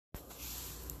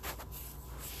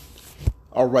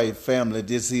All right, family,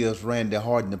 this is Randy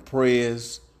Harden the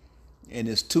Prayers, and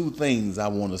it's two things I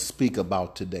want to speak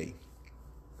about today: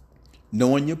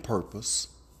 knowing your purpose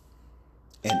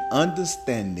and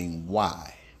understanding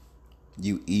why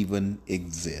you even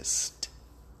exist.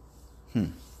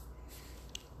 I'm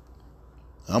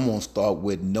going to start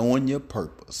with knowing your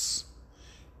purpose.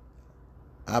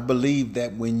 I believe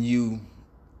that when you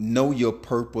know your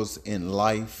purpose in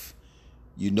life,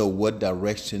 you know what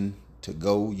direction to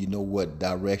go, you know what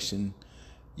direction,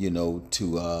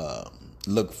 to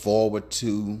look forward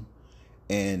to,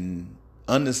 and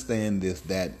understand this,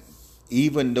 that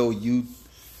even though you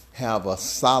have a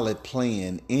solid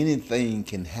plan, anything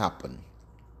can happen.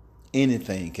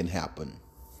 Anything can happen.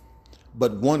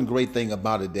 But one great thing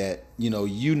about it that, you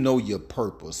know your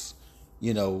purpose,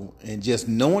 and just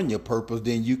knowing your purpose,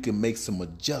 then you can make some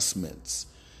adjustments.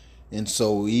 And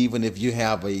so even if you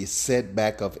have a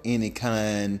setback of any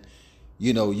kind,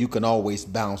 you can always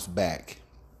bounce back.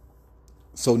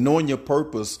 So knowing your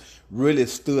purpose really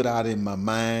stood out in my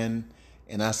mind.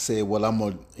 And I said, well, I'm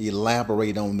going to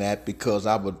elaborate on that because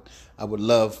I would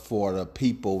love for the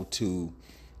people to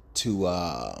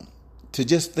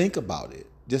just think about it.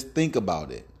 Just think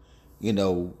about it.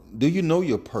 Do you know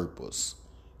your purpose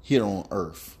here on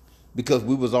earth? Because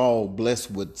we was all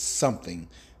blessed with something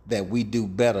that we do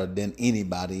better than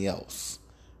anybody else.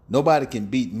 Nobody can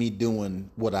beat me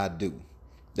doing what I do.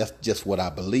 That's just what I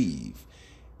believe.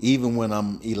 Even when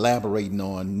I'm elaborating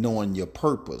on knowing your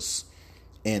purpose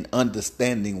and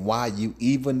understanding why you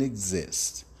even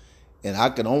exist. And I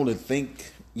can only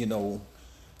think,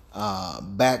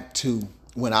 back to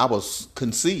when I was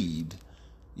conceived.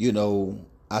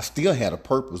 I still had a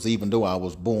purpose, even though I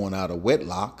was born out of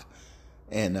wedlock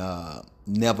and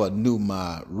never knew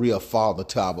my real father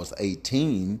till I was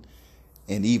 18.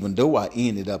 And even though I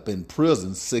ended up in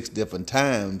prison 6 different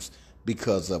times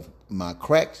because of my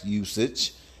crack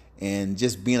usage and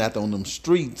just being out on them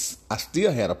streets, I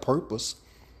still had a purpose,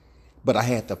 but I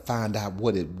had to find out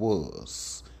what it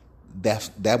was.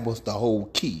 That was the whole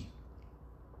key.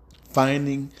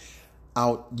 Finding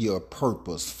out your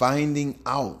purpose, finding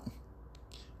out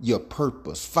your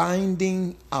purpose,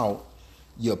 finding out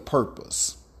your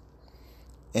purpose.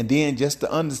 And then just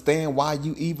to understand why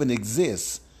you even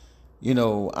exist.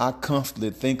 I constantly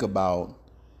think about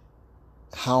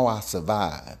how I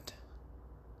survived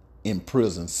in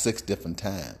prison 6 different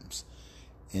times.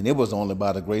 And it was only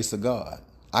by the grace of God.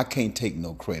 I can't take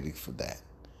no credit for that.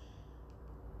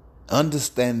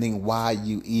 Understanding why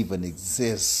you even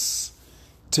exist,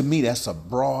 to me, that's a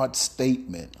broad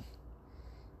statement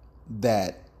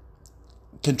that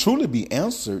can truly be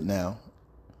answered now.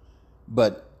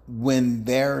 But when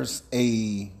there's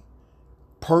a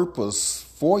purpose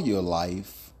for your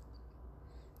life,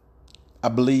 I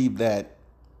believe that,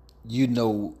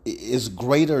 it's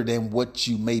greater than what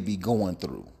you may be going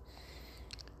through.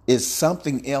 It's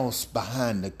something else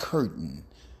behind the curtain.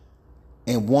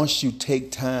 And once you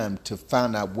take time to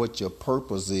find out what your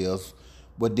purpose is,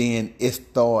 but then it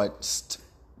starts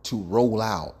to roll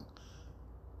out.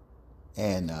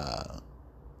 And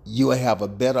you'll have a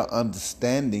better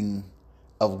understanding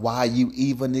of why you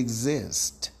even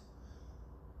exist.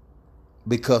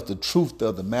 Because the truth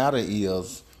of the matter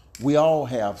is, we all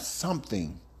have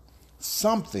something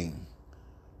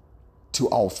to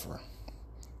offer.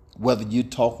 Whether you're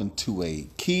talking to a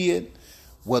kid,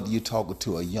 whether you're talking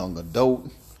to a young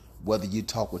adult, whether you're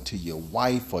talking to your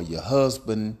wife or your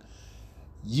husband,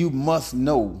 you must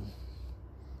know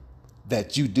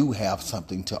that you do have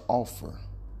something to offer.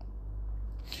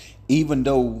 Even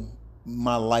though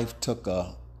my life took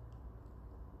a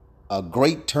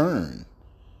great turn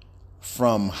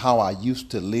from how I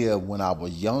used to live when I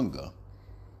was younger,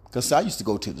 because I used to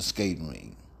go to the skating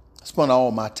ring, spent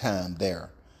all my time there.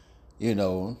 I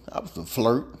was a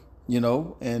flirt,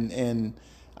 and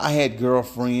I had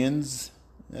girlfriends.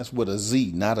 That's with a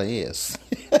Z, not a S.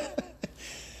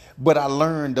 But I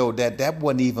learned, though, that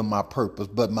wasn't even my purpose.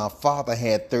 But my father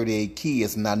had 38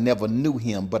 kids, and I never knew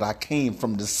him. But I came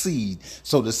from the seed.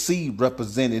 So the seed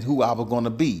represented who I was going to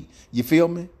be. You feel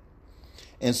me?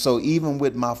 And so even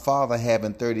with my father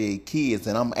having 38 kids,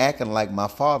 and I'm acting like my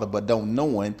father, but don't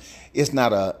know him, it's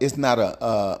not a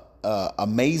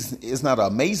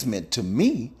amazement to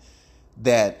me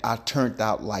that I turned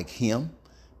out like him,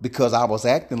 because I was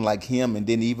acting like him and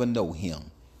didn't even know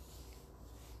him.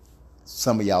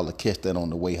 Some of y'all will catch that on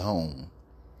the way home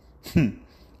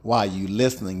while you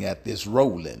listening at this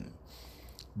rolling.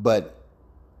 But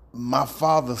my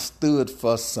father stood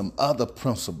for some other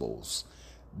principles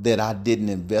that I didn't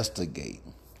investigate.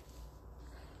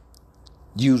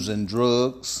 Using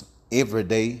drugs every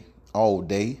day, all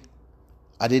day.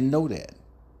 I didn't know that.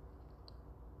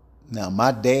 Now,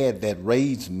 my dad that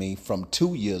raised me from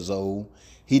 2 years old,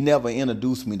 he never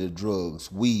introduced me to drugs,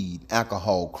 weed,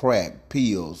 alcohol, crack,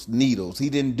 pills, needles. He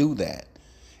didn't do that.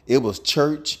 It was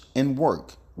church and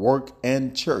work, work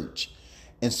and church.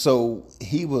 And so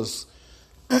he was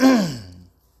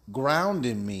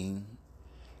grounding me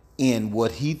in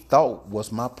what he thought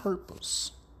was my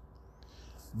purpose.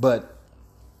 But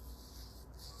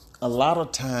a lot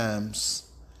of times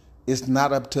it's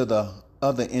not up to the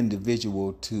other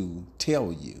individual to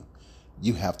tell you.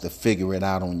 You have to figure it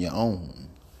out on your own.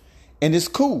 And it's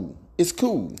cool. It's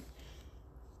cool.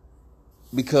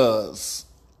 Because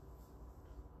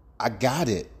I got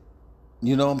it.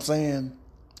 You know what I'm saying?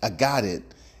 I got it.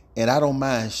 And I don't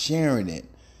mind sharing it.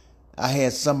 I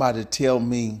had somebody tell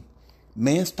me,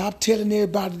 man, stop telling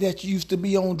everybody that you used to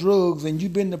be on drugs and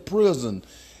you've been to prison.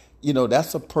 You know,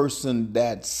 that's a person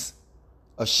that's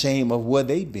ashamed of where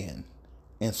they've been.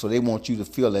 And so they want you to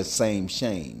feel that same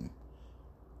shame.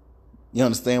 You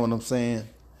understand what I'm saying?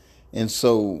 And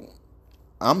so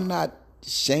I'm not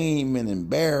ashamed and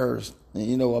embarrassed,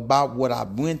 about what I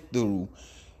went through,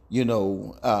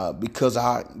 because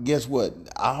guess what?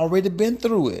 I already been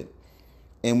through it.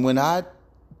 And when I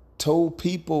told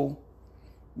people,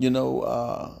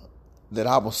 that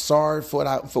I was sorry for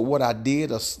what I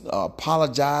did,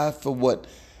 apologize for what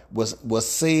was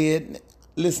said.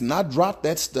 Listen, I dropped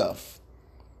that stuff.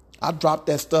 I dropped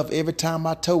that stuff every time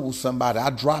I told somebody. I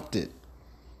dropped it.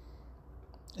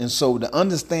 And so to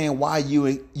understand why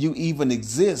you even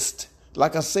exist,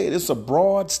 like I said, it's a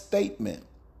broad statement.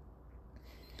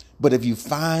 But if you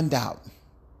find out,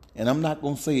 and I'm not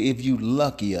going to say if you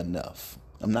lucky enough,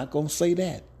 I'm not going to say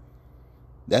that.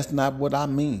 That's not what I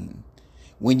mean.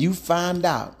 When you find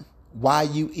out why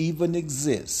you even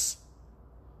exist,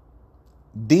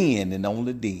 then and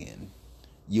only then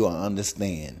you'll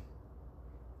understand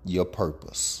your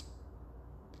purpose.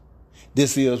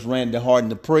 This is Randy Harden,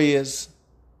 the prayers.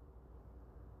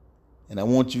 And I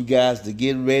want you guys to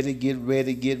get ready.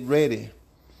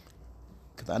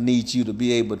 Because I need you to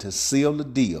be able to seal the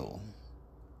deal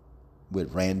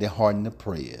with Randy Harden, the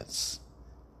prayers.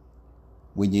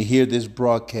 When you hear this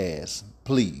broadcast,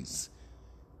 please,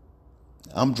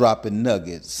 I'm dropping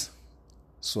nuggets.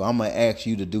 So I'm going to ask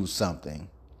you to do something.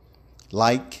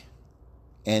 Like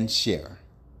and share.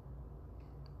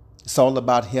 It's all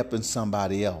about helping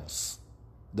somebody else.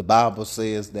 The Bible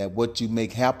says that what you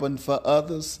make happen for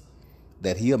others,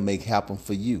 that he'll make happen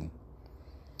for you.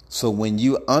 So when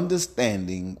you're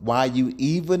understanding why you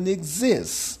even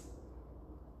exist,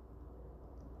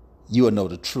 you'll know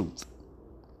the truth.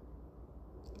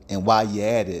 And while you're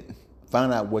at it,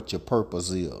 find out what your purpose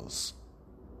is.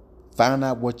 Find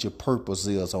out what your purpose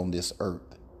is on this earth.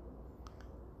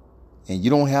 And you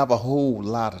don't have a whole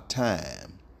lot of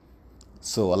time.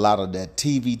 So a lot of that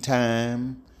TV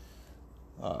time,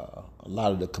 a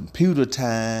lot of the computer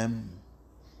time,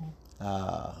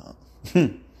 a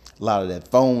lot of that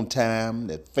phone time,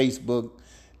 that Facebook.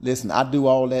 Listen, I do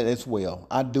all that as well.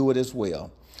 I do it as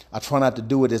well. I try not to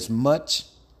do it as much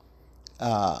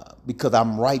because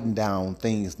I'm writing down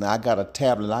things. Now, I got a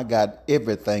tablet. I got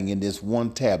everything in this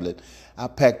one tablet. I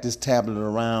pack this tablet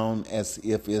around as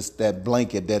if it's that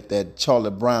blanket that Charlie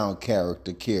Brown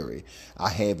character carry. I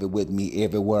have it with me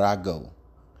everywhere I go.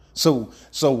 So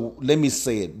let me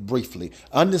say it briefly.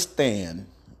 Understand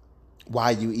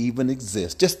why you even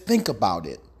exist. Just think about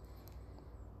it.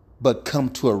 But come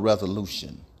to a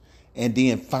resolution. And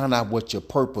then find out what your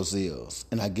purpose is.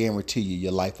 And I guarantee you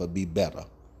your life will be better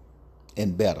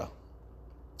and better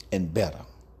and better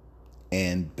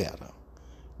and better.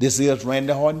 This is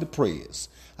Randy Harden, the prayers.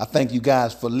 I thank you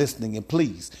guys for listening, and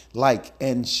please like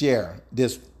and share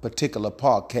this particular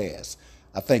podcast.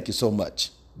 I thank you so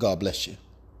much. God bless you.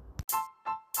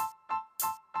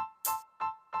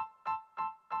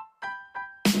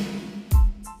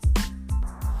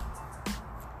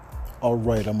 All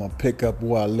right, I'm going to pick up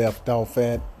where I left off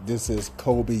at. This is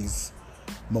Kobe's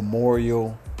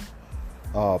Memorial,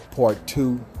 Part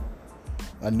 2.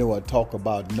 I know I talk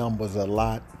about numbers a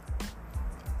lot.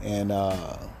 And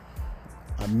I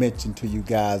mentioned to you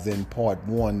guys in Part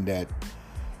 1 that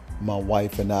my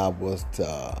wife and I was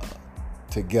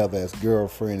together as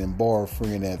girlfriend and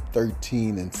boyfriend at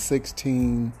 13 and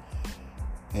 16.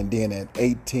 And then at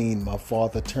 18, my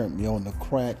father turned me on the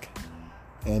crack.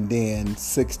 And then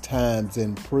 6 times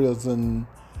in prison,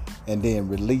 and then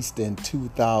released in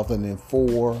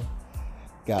 2004,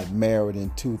 got married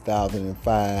in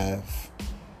 2005,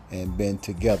 and been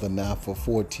together now for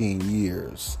 14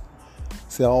 years.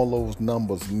 See, all those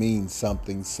numbers mean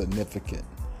something significant.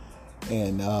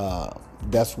 And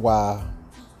that's why,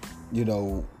 we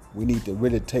need to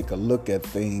really take a look at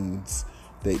things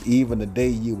that even the day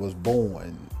you was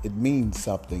born, it means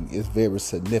something. It's very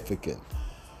significant.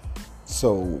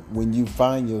 So when you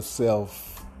find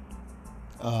yourself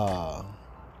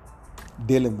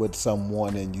dealing with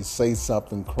someone and you say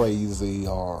something crazy,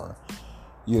 or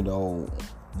you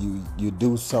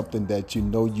do something that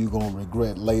you're gonna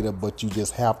regret later, but you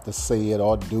just have to say it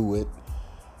or do it,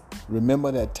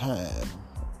 remember that time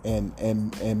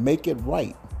and make it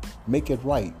right. Make it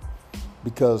right.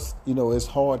 Because it's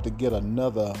hard to get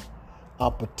another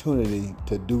opportunity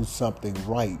to do something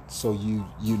right. So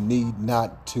you need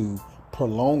not to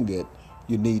prolong it.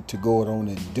 You need to go on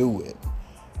and do it.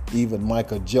 Even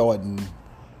Michael Jordan,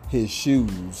 his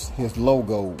shoes, his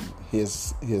logo,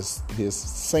 his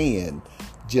saying,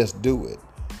 just do it.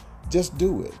 Just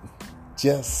do it.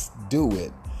 Just do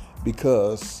it.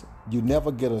 Because you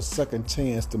never get a second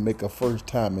chance to make a first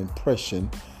time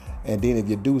impression. And then if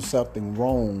you do something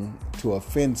wrong to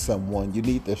offend someone, you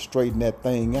need to straighten that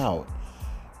thing out,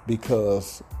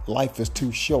 because life is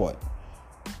too short.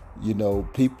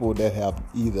 People that have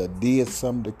either did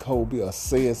something to Kobe or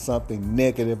said something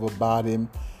negative about him,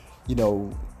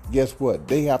 guess what?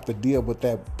 They have to deal with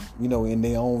that, in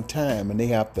their own time, and they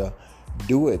have to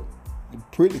do it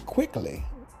pretty quickly,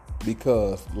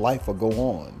 because life will go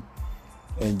on.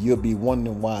 And you'll be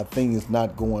wondering why things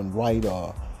not going right,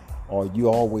 or you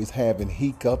always having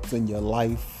hiccups in your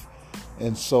life.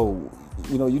 And so,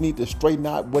 you need to straighten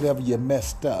out whatever you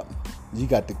messed up. You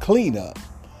got to clean up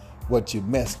what you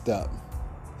messed up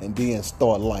and then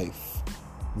start life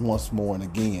once more and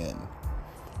again.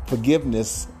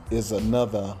 Forgiveness is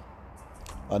another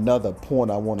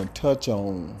point I want to touch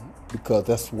on, because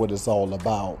that's what it's all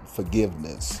about,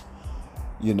 forgiveness.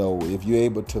 If you're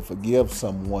able to forgive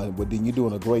someone, well, then you're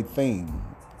doing a great thing.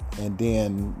 And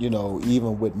then,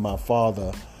 even with my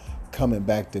father coming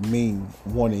back to me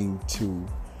wanting to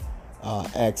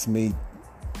ask me,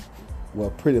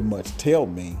 well, pretty much tell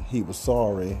me he was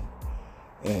sorry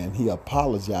and he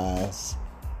apologized,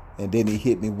 and then he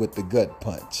hit me with the gut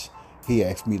punch. He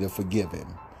asked me to forgive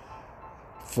him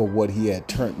for what he had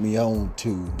turned me on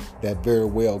to that very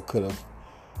well could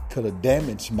have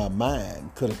damaged my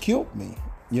mind, could have killed me.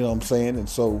 You know what I'm saying? And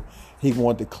so he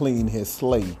wanted to clean his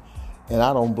slate. And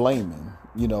I don't blame him,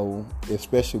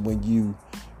 especially when you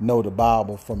know the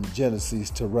Bible from Genesis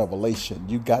to Revelation.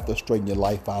 You got to straighten your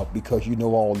life out because you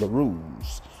know all the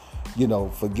rules.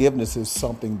 Forgiveness is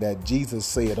something that Jesus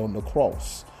said on the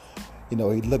cross. He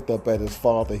looked up at his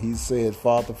Father. He said,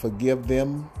 "Father, forgive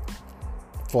them,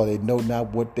 for they know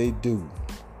not what they do."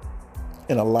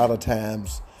 And a lot of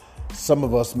times, some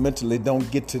of us mentally don't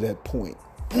get to that point.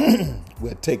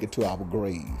 We'll take it to our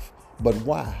grave. But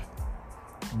why?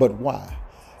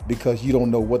 Because you don't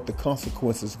know what the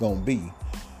consequences going to be.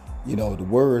 The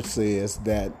word says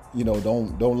that,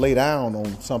 don't lay down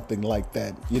on something like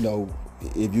that.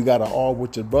 If you got to argue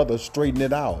with your brother, straighten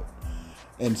it out.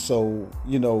 And so,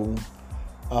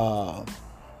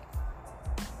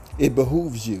 it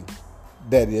behooves you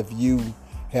that if you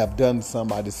have done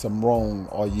somebody some wrong,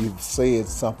 or you've said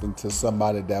something to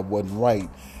somebody that wasn't right,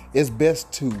 it's best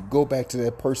to go back to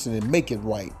that person and make it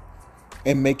right.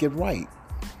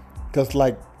 Because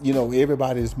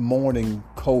everybody's mourning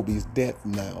Kobe's death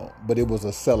now, but it was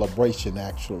a celebration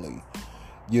actually,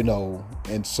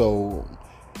 and so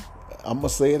I'm going to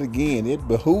say it again. It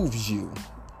behooves you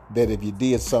that if you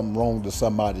did something wrong to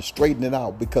somebody, straighten it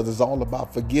out, because it's all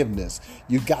about forgiveness.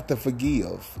 You got to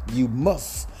forgive. You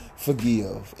must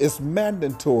forgive. It's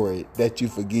mandatory that you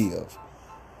forgive.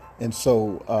 And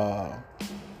so,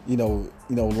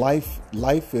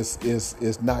 life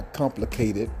is not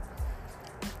complicated.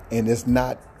 And it's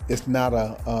not a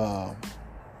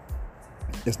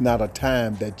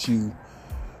time that you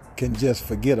can just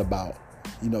forget about.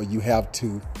 You have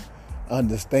to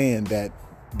understand that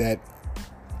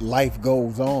life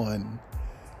goes on,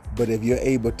 but if you're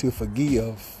able to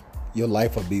forgive, your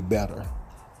life will be better.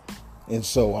 And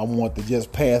so I want to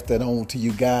just pass that on to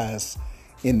you guys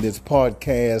in this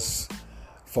podcast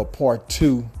for part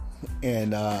 2.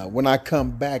 And when I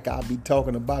come back, I'll be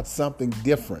talking about something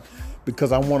different,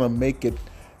 because I want to make it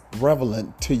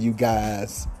relevant to you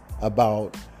guys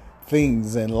about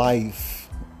things in life,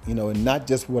 and not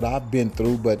just what I've been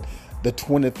through, but the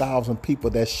 20,000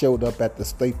 people that showed up at the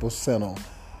Staples Center,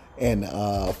 and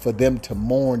for them to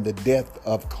mourn the death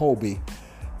of Kobe.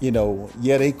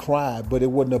 They cried, but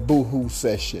it wasn't a boo-hoo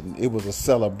session. It was a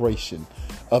celebration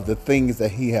of the things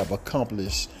that he have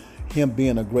accomplished. Him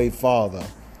being a great father,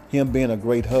 him being a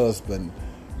great husband,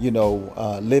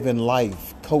 living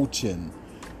life, coaching,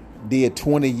 did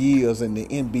 20 years in the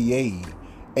NBA,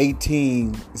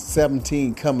 18,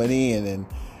 17 coming in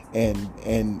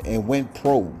and went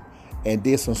pro. and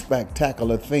did some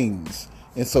spectacular things.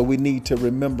 And so we need to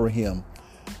remember him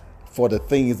for the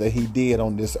things that he did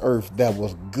on this earth that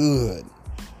was good.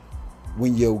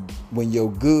 When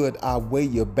your good outweigh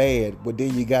your bad, well,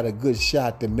 then you got a good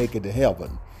shot to make it to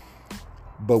heaven.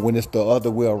 But when it's the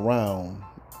other way around,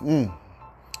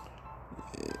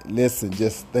 listen,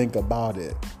 just think about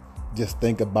it. Just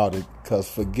think about it, because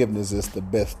forgiveness is the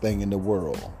best thing in the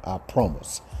world. I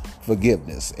promise.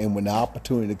 Forgiveness. And when the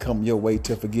opportunity come your way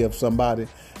to forgive somebody,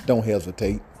 don't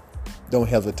hesitate. Don't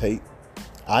hesitate.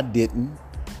 I didn't.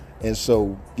 And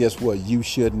so guess what? You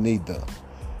shouldn't either.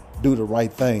 Do the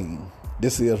right thing.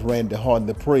 This is Randy Harden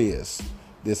the Prayers.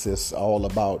 This is all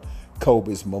about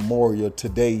Kobe's memorial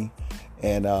today.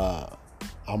 And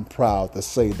I'm proud to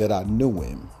say that I knew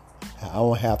him. I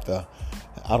don't have to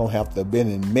have been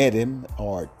and met him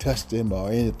or touched him or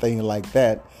anything like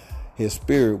that. His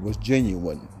spirit was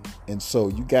genuine. And so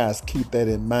you guys keep that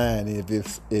in mind.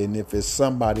 If it's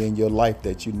somebody in your life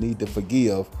that you need to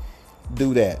forgive,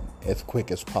 do that as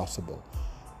quick as possible.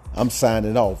 I'm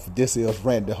signing off. This is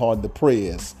Randy Harden the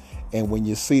Prayers. And when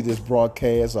you see this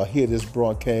broadcast or hear this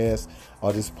broadcast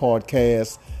or this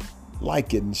podcast,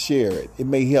 like it and share it. It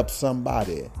may help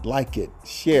somebody. Like it,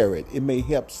 share it. It may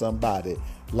help somebody.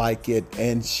 Like it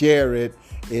and share it.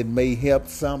 It may help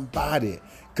somebody,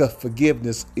 because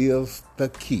forgiveness is the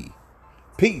key.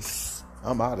 Peace.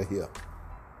 I'm out of here.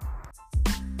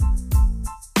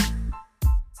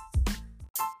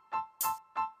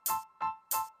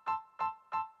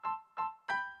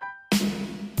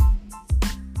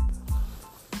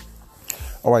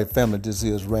 All right, family, this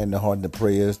is Randy Harden the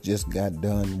Prayers. Just got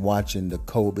done watching the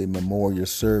Kobe Memorial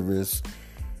Service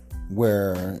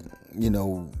where,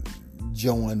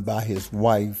 joined by his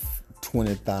wife,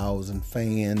 20,000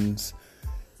 fans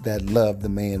that loved the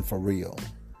man for real.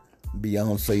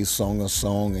 Beyonce sung a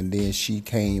song, and then she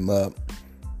came up,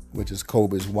 which is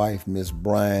Kobe's wife, Miss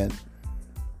Bryant,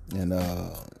 and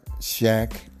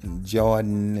Shaq and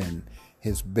Jordan and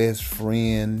his best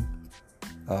friend,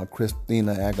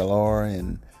 Christina Aguilera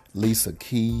and Lisa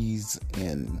Keys,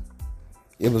 and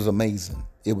it was amazing.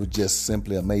 It was just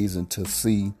simply amazing to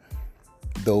see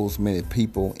those many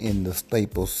people in the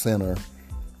Staples Center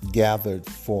gathered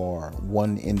for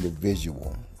one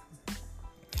individual.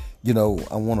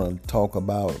 I want to talk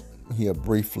about here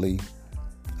briefly.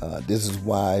 This is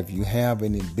why if you have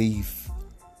any beef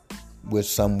with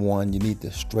someone, you need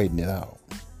to straighten it out.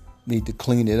 Need to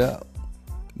clean it up.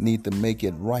 Need to make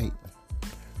it right.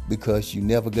 Because you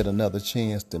never get another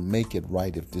chance to make it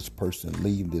right if this person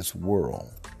leave this world.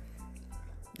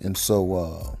 And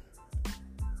so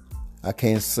I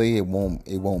can't say it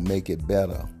won't make it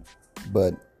better,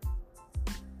 but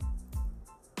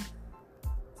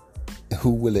who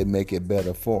will it make it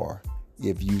better for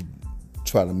if you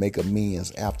try to make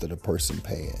amends after the person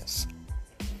passed?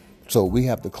 So we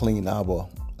have to clean our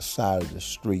side of the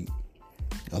street.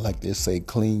 I like they say,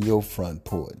 clean your front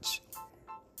porch.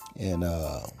 And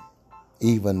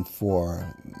even for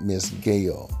Miss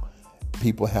Gail,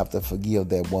 people have to forgive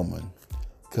that woman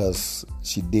because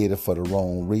she did it for the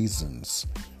wrong reasons.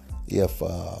 If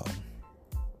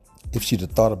she'd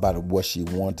have thought about it, what she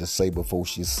wanted to say before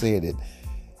she said it,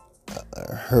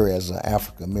 her as an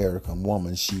African American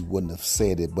woman, she wouldn't have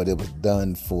said it, but it was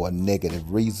done for a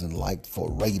negative reason, like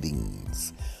for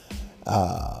ratings.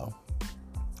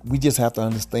 We just have to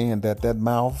understand that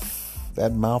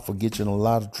mouth will get you in a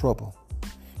lot of trouble.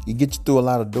 You get you through a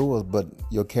lot of doors, but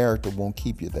your character won't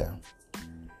keep you there.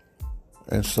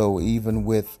 And so even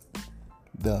with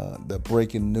the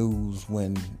breaking news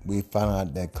when we found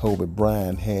out that Kobe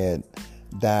Bryant had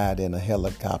died in a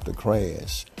helicopter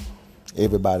crash,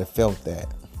 everybody felt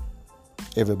that.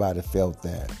 Everybody felt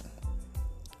that.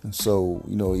 And so,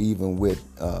 even with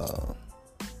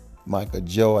Michael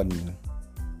Jordan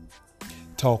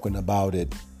talking about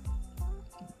it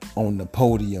on the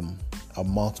podium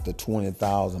amongst the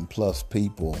 20,000 plus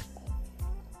people,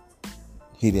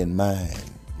 he didn't mind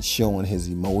showing his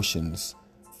emotions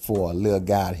for a little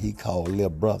guy he called little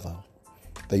brother.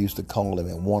 They used to call him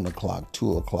at 1 o'clock,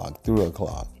 2 o'clock, 3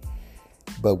 o'clock.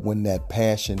 But when that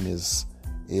passion is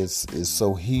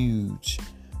so huge,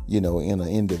 in an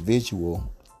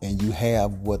individual, and you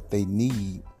have what they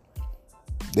need,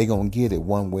 they're going to get it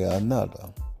one way or another.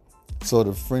 So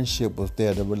the friendship was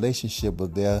there, the relationship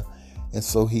was there, and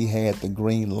so he had the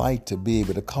green light to be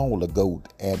able to call a GOAT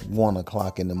at 1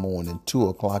 o'clock in the morning, 2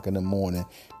 o'clock in the morning,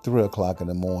 3 o'clock in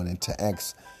the morning to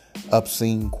ask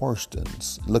obscene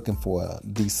questions, looking for a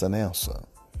decent answer.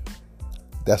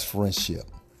 That's friendship.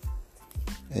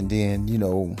 And then,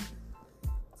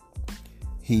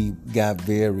 he got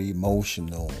very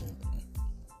emotional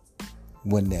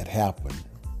when that happened.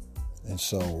 And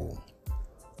so,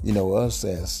 us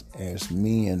as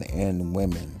men and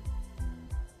women,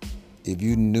 if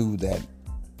you knew that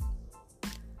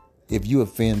if you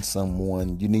offend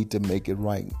someone, you need to make it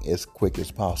right as quick as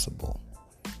possible.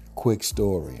 Quick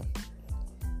story.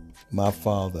 My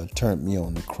father turned me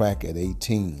on the crack at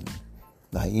 18.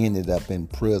 I ended up in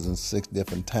prison 6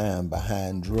 different times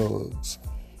behind drugs.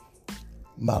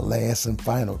 My last and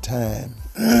final time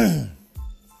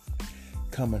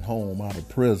coming home out of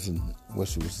prison,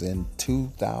 which was in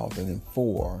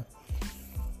 2004,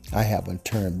 I haven't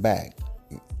turned back.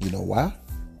 You know why?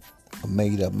 I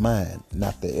made up mind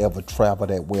not to ever travel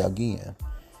that way again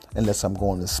unless I'm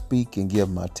going to speak and give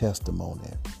my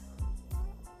testimony.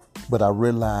 But I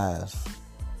realized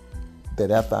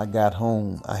that after I got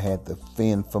home, I had to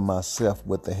fend for myself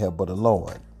with the help of the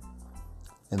Lord.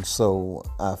 And so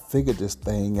I figured this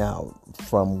thing out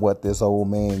from what this old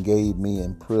man gave me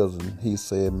in prison. He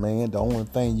said, man, the only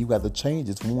thing you got to change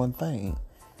is one thing.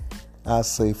 I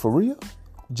say, for real?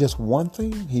 Just one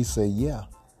thing? He said, yeah.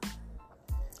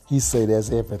 He said,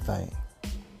 that's everything.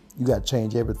 You got to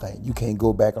change everything. You can't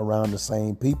go back around the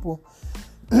same people.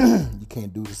 You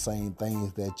can't do the same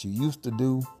things that you used to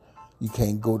do. You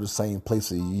can't go to the same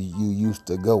places you used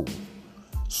to go.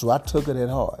 So I took it at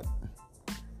heart.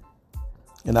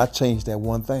 And I changed that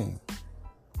one thing.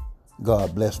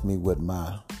 God blessed me with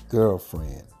my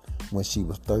girlfriend when she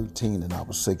was 13 and I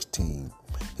was 16.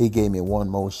 He gave me one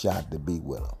more shot to be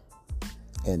with her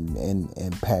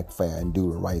and pack fair and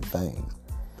do the right thing.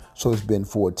 So it's been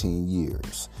 14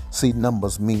 years. See,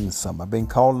 numbers mean something. I've been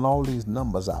calling all these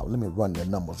numbers out. Let me run the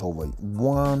numbers over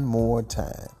one more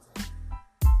time.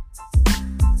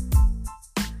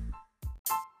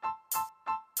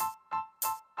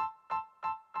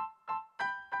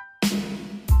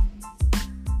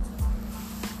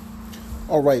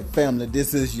 All right, family,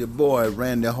 this is your boy,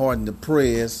 Randy Harden, the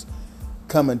Prez,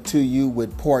 coming to you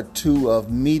with part 2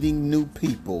 of Meeting New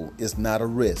People. It's not a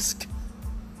risk.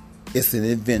 It's an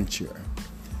adventure.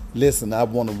 Listen, I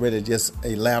want to really just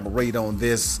elaborate on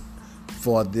this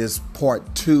for this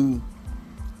part 2.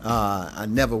 I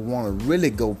never want to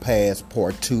really go past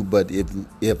part 2, but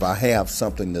if I have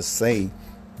something to say,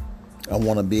 I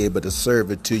want to be able to serve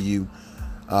it to you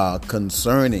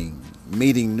concerning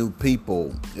meeting new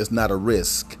people. Is not a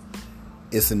risk.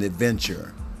 It's an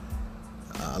adventure.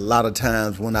 A lot of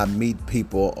times when I meet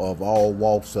people of all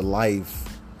walks of life,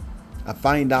 I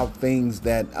find out things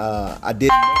that I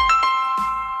didn't know.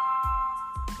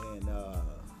 And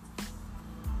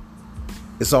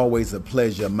it's always a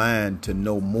pleasure of mine to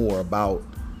know more about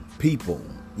people.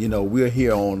 We're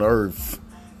here on earth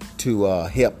to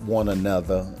help one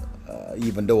another,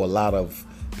 even though a lot of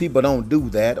people don't do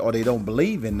that, or they don't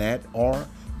believe in that, or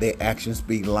their actions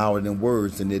speak louder than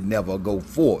words and it never go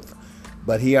forth.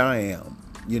 But here I am.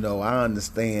 I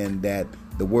understand that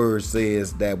the word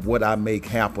says that what I make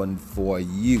happen for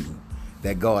you,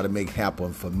 that God will make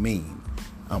happen for me.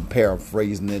 I'm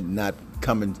paraphrasing it, not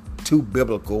coming too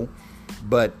biblical,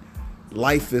 but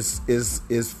life is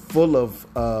full of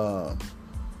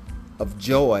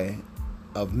joy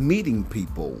of meeting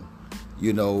people.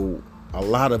 A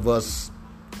lot of us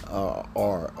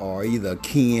are either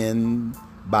kin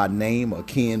by name or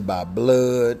kin by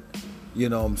blood. You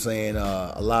know what I'm saying?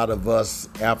 A lot of us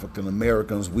African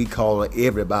Americans, we call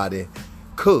everybody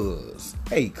cuz.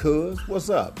 Hey, cuz, what's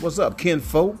up? What's up,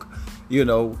 kinfolk?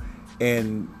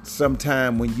 And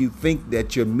sometime when you think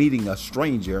that you're meeting a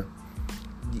stranger,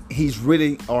 he's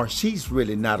really or she's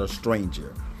really not a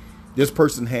stranger. This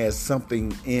person has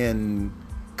something in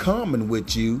common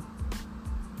with you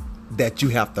that you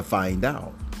have to find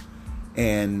out.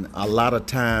 And a lot of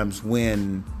times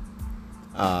when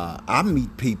I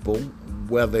meet people,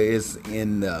 whether it's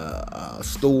in a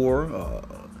store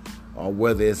or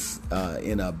whether it's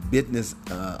in a business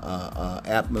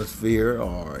atmosphere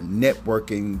or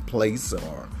networking place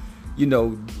or,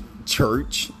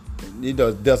 church,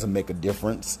 it doesn't make a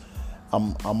difference.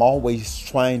 I'm always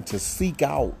trying to seek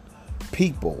out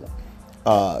people,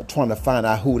 trying to find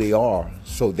out who they are,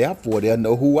 so therefore they'll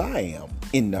know who I am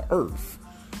in the earth.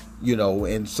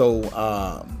 And so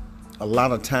a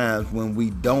lot of times when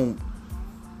we don't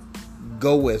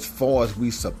go as far as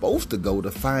we're supposed to go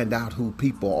to find out who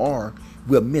people are,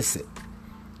 we'll miss it.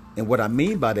 And what I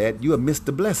mean by that, you'll miss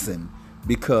the blessing,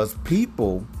 because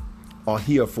people are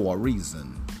here for a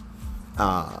reason.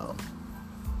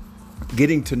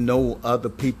 Getting to know other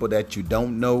people that you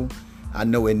don't know. I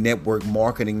know in network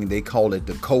marketing, they call it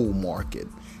the cold market.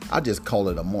 I just call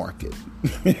it a market.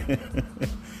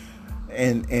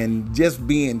 And just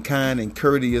being kind and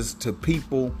courteous to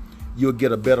people you'll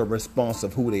get a better response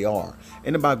of who they are.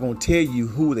 Ain't nobody gonna tell you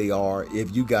who they are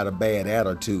if you got a bad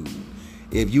attitude.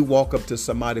 If you walk up to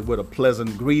somebody with a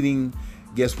pleasant greeting,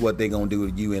 guess what they're gonna do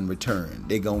to you in return?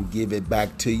 They're gonna give it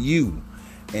back to you.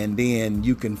 And then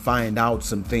you can find out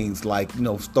some things like,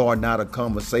 starting out a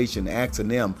conversation, asking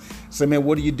them, say, man,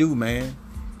 what do you do, man?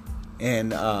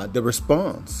 And the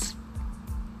response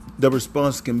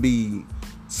can be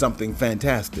something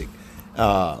fantastic.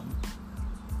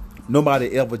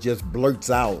 Nobody ever just blurts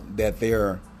out that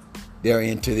they're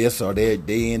into this or they're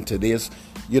into this.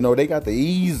 They got to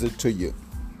ease it to you.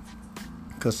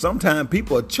 Because sometimes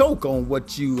people choke on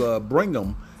what you bring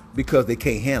them because they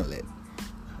can't handle it.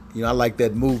 I like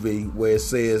that movie where it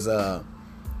says the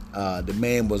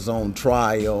man was on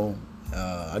trial.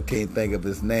 I can't think of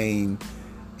his name.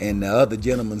 And the other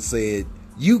gentleman said,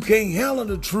 you can't handle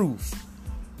the truth.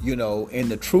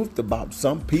 And the truth about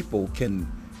some people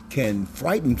can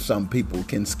frighten some people,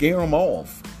 can scare them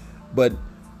off. But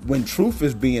when truth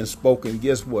is being spoken,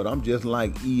 guess what? I'm just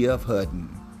like E.F. Hutton.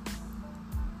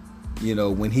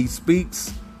 When he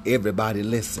speaks, everybody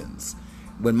listens.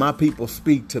 When my people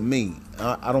speak to me,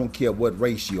 I don't care what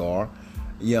race you are.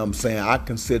 You know what I'm saying? I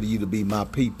consider you to be my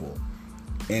people.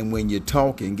 And when you're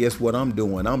talking, guess what I'm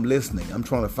doing? I'm listening. I'm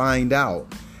trying to find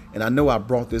out. And I know I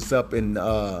brought this up in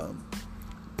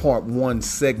part 1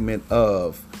 segment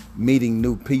of meeting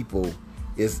new people.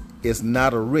 It's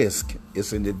not a risk.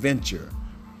 It's an adventure.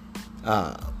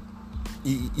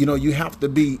 You have to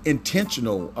be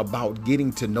intentional about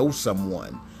getting to know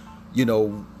someone.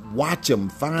 Watch them,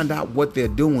 find out what they're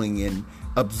doing and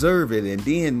observe it, and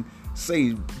then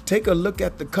take a look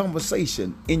at the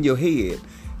conversation in your head.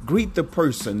 Greet the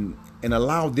person and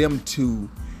allow them to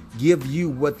give you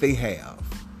what they have.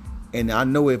 And I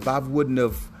know if I wouldn't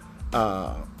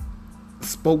have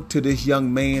spoke to this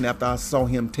young man after I saw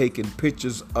him taking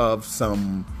pictures of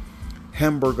some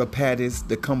hamburger patties,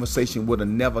 the conversation would have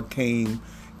never came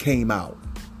out.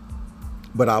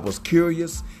 But I was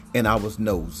curious and I was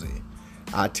nosy.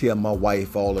 I tell my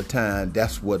wife all the time,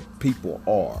 that's what people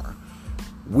are.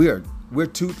 We're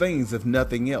two things, if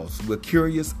nothing else. We're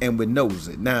curious and we're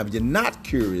nosy. Now, if you're not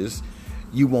curious,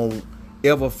 you won't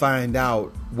ever find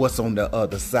out what's on the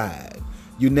other side.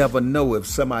 You never know if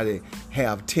somebody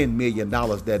have $10 million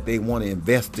that they want to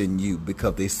invest in you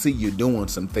because they see you doing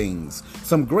some things,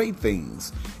 some great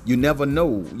things. You never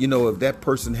know, if that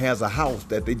person has a house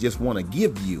that they just want to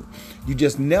give you. You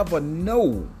just never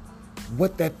know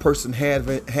what that person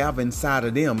have inside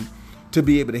of them to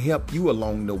be able to help you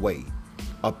along the way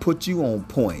or put you on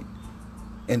point.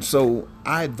 And so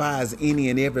I advise any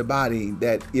and everybody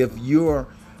that if you're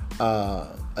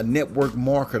a network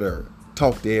marketer,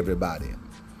 talk to everybody.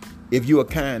 If you're a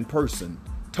kind person,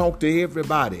 talk to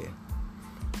everybody,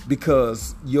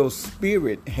 because your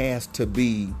spirit has to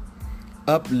be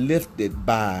uplifted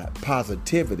by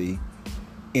positivity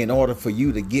in order for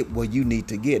you to get what you need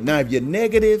to get. Now, if you're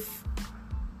negative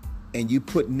and you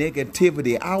put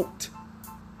negativity out,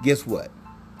 guess what?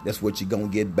 That's what you're going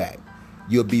to get back.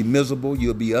 You'll be miserable.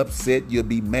 You'll be upset. You'll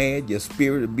be mad. Your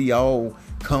spirit will be all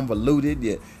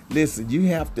convoluted. Listen, you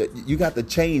got to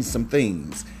change some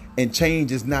things, and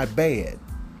change is not bad.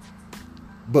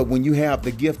 But when you have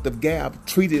the gift of gab,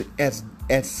 treat it as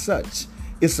such.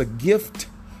 It's a gift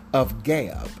of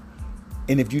gab.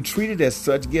 And if you treat it as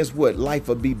such, guess what? Life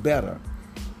will be better.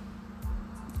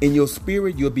 In your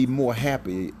spirit, you'll be more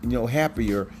happy,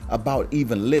 happier about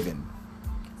even living.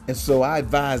 And so I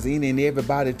advise any and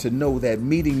everybody to know that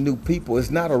meeting new people is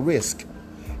not a risk.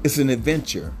 It's an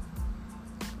adventure,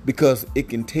 because it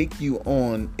can take you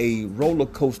on a roller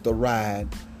coaster ride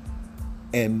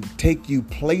and take you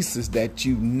places that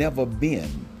you've never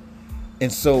been.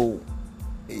 And so,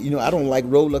 I don't like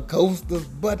roller coasters,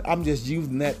 but I'm just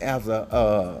using that as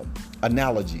a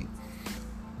analogy.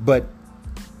 But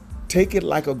take it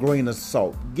like a grain of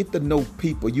salt. Get to know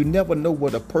people. You never know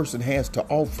what a person has to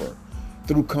offer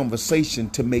through conversation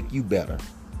to make you better.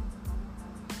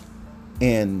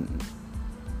 And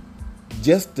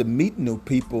just to meet new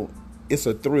people, it's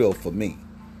a thrill for me.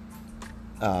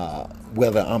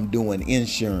 Whether I'm doing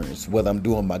insurance, whether I'm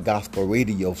doing my gospel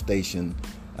radio station,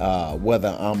 whether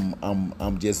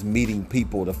I'm just meeting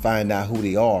people to find out who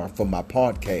they are for my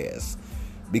podcast,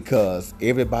 because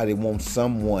everybody wants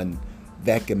someone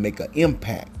that can make an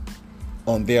impact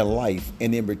on their life,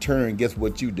 and in return, guess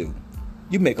what you do?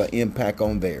 You make an impact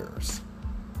on theirs,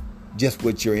 just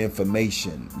with your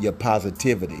information, your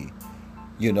positivity,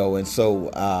 and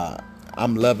so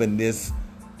I'm loving this.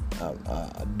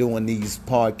 Doing these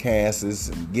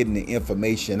podcasts and getting the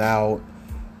information out,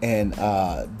 and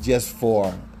just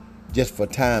for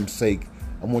time's sake,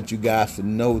 I want you guys to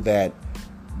know that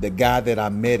the guy that I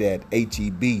met at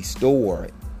HEB store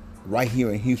right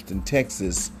here in Houston,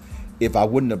 Texas, if I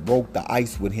wouldn't have broke the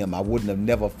ice with him, I wouldn't have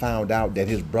never found out that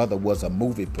his brother was a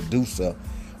movie producer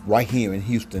right here in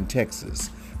Houston, Texas,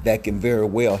 that can very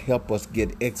well help us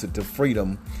get Exit to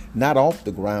Freedom, not off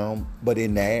the ground, but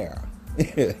in the air,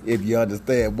 if you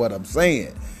understand what I'm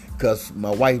saying. Because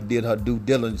my wife did her due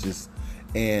diligence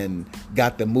and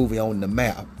got the movie on the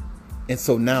map. And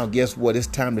so now, guess what? It's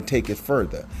time to take it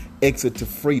further. Exit to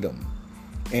Freedom.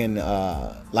 And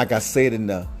like I said in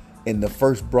the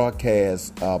first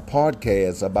broadcast,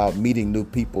 podcast about meeting new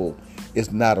people,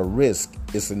 it's not a risk,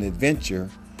 it's an adventure.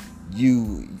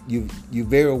 You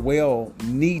very well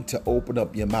need to open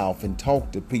up your mouth and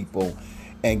talk to people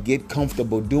and get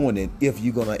comfortable doing it if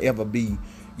you're gonna ever be,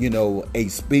 a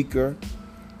speaker,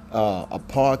 a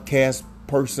podcast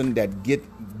person that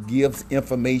gives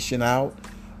information out,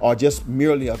 or just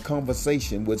merely a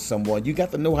conversation with someone. You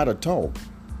got to know how to talk.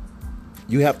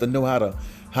 You have to know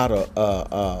how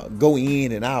to go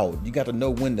in and out. You got to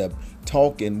know when to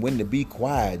talk and when to be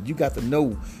quiet. You got to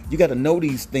know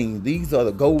these things. These are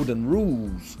the golden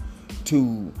rules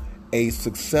to a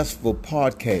successful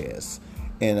podcast.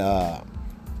 And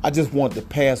I just want to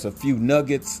pass a few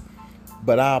nuggets,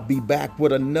 but I'll be back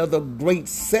with another great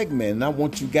segment. And I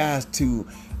want you guys to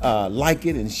like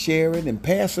it and share it and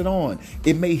pass it on.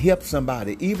 It may help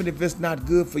somebody, even if it's not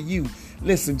good for you.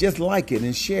 Listen, just like it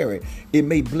and share it. It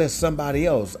may bless somebody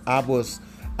else.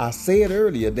 I said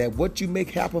earlier that what you make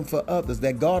happen for others,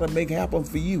 that God will make happen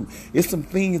for you. It's some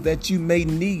things that you may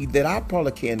need that I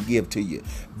probably can't give to you.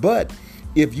 But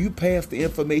if you pass the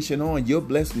information on, your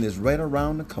blessing is right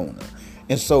around the corner.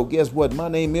 And so guess what? My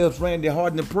name is Randy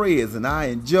Harden of Prayers, and I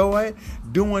enjoy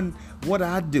doing what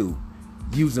I do,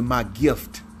 using my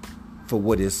gift for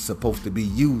what it's supposed to be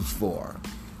used for.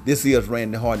 This is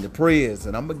Randy Harden of Prayers,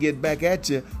 and I'm going to get back at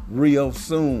you real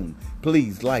soon.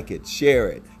 Please like it, share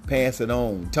it, pass it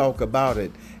on, talk about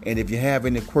it. And if you have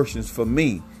any questions for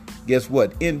me, guess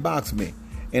what? Inbox me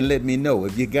and let me know.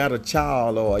 If you got a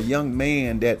child or a young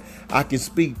man that I can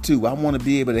speak to, I want to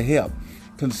be able to help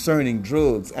concerning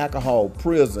drugs, alcohol,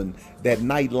 prison, that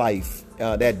nightlife,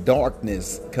 that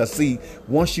darkness. Because see,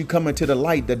 once you come into the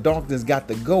light, the darkness got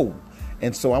to go.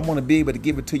 And so I want to be able to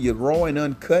give it to you raw and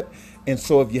uncut. And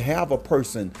so if you have a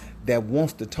person that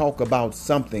wants to talk about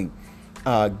something,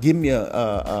 give me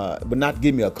but not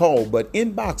give me a call, but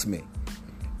inbox me.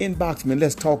 Inbox me and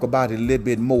let's talk about it a little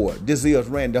bit more. This is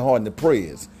Randy Harden of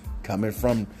Prayers, coming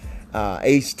from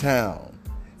H-Town.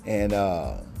 And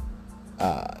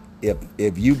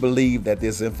if you believe that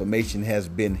this information has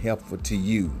been helpful to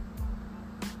you,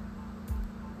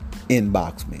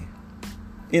 inbox me.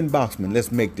 Inbox me.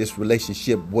 Let's make this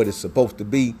relationship what it's supposed to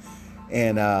be.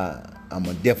 And I'm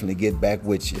going to definitely get back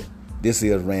with you. This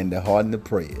is Randy Harden of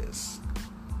Prayers.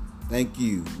 Thank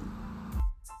you.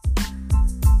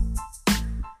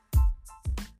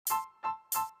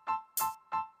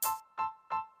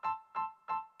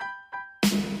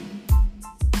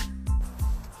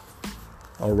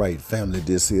 All right, family,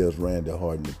 this is Randy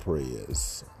Harden of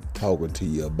Prayers. I'm talking to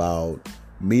you about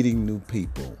meeting new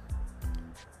people.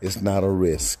 It's not a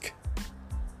risk.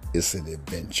 It's an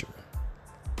adventure.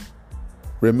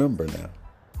 Remember now,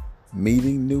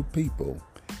 meeting new people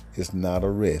is not a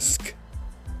risk.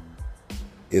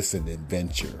 It's an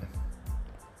adventure.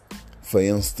 For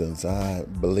instance, I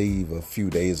believe a few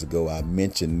days ago I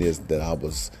mentioned this, that I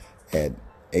was at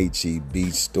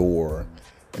HEB store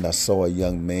and I saw a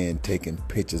young man taking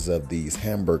pictures of these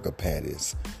hamburger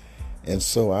patties. And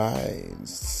so I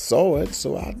saw it,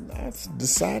 so I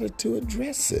decided to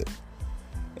address it.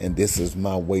 And this is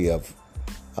my way of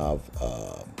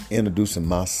introducing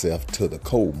myself to the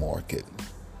cold market.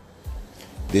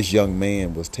 This young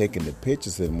man was taking the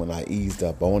pictures, and when I eased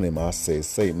up on him, I said,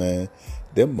 "Say, man,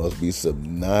 there must be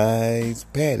some nice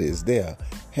patties there,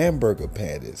 hamburger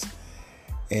patties."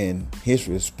 And his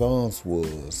response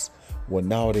was, "Well,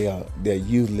 now they're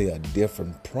usually a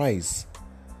different price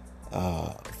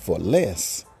for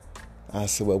less." I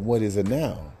said, "Well, what is it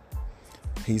now?"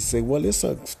 He said, "Well, it's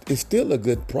still a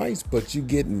good price, but you're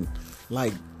getting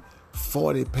like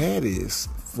 40 patties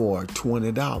for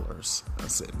 $20. I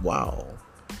said, "Wow."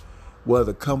 Well,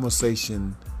 the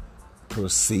conversation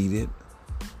proceeded,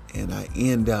 and I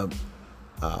end up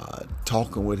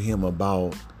talking with him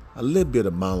about a little bit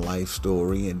of my life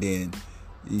story, and then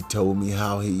he told me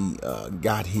how he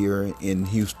got here in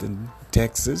Houston,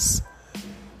 Texas,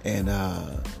 and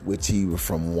which he was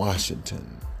from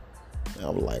Washington. I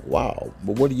was like, "Wow,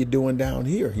 but what are you doing down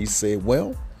here?" He said,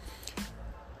 "Well,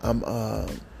 I'm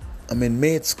in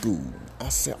med school." I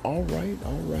said, all right.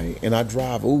 And I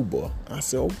drive Uber. I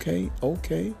said,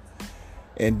 okay.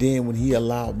 And then when he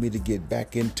allowed me to get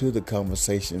back into the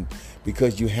conversation,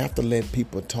 because you have to let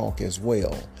people talk as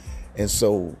well. And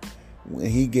so when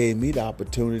he gave me the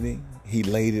opportunity, he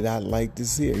laid it out like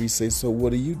this here. He said, so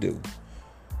what do you do?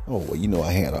 Oh, well,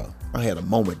 I had a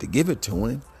moment to give it to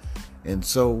him. And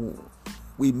so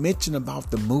we mentioned about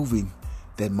the movie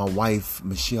that my wife,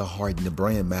 Michelle Harden, the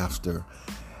brand master,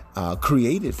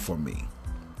 created for me.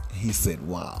 He said,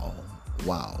 wow.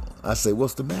 I said,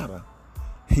 what's the matter?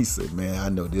 He said, man, I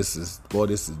know this is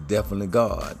definitely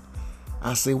God.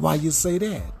 I said, why you say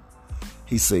that?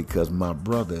 He said, because my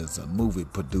brother is a movie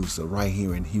producer right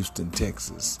here in Houston,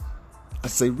 Texas. I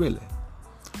said, really?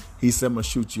 He said, I'm going to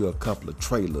shoot you a couple of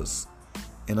trailers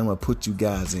and I'm going to put you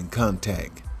guys in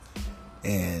contact.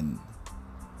 And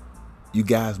you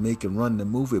guys can run the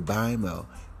movie by him or,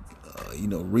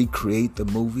 recreate the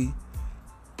movie.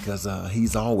 Because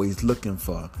he's always looking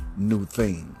for new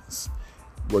things.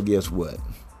 Well, guess what?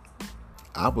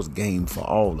 I was game for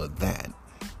all of that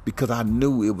because I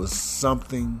knew it was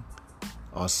something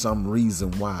or some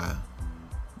reason why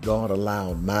God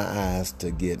allowed my eyes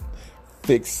to get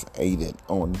fixated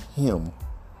on him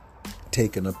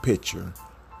taking a picture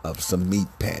of some meat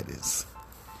patties.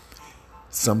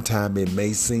 Sometimes it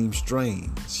may seem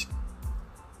strange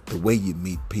the way you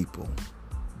meet people,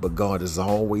 but God is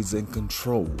always in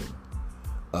control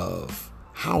of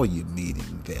how you're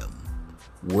meeting them,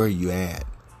 where you at,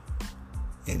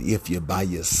 and if you're by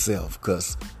yourself.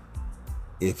 Because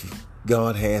if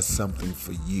God has something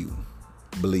for you,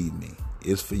 believe me,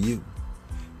 it's for you.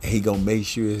 And he gonna make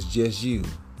sure it's just you,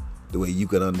 the way you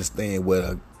can understand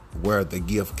where the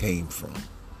gift came from.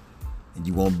 And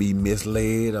you won't be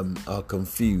misled or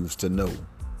confused to know,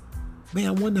 man,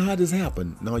 I wonder how this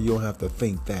happened. No, you don't have to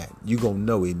think that. You're going to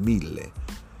know immediately.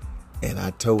 And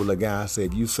I told the guy, I said,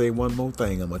 if you say one more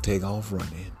thing, I'm going to take off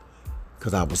running.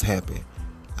 Because I was happy.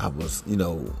 I was,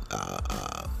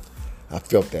 I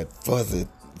felt that fuzzy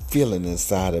feeling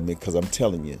inside of me. Because I'm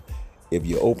telling you, if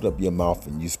you open up your mouth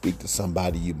and you speak to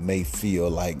somebody, you may feel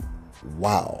like,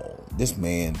 wow, this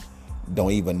man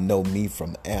don't even know me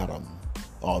from Adam.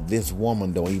 Or this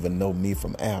woman don't even know me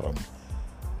from Adam.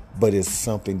 But it's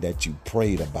something that you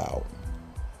prayed about.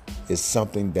 It's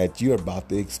something that you're about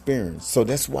to experience. So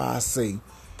that's why I say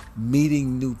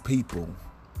meeting new people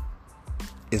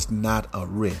is not a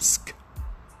risk.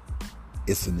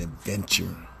 It's an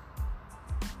adventure.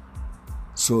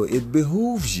 So it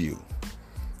behooves you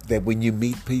that when you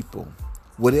meet people,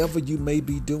 whatever you may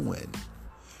be doing,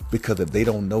 because if they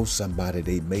don't know somebody,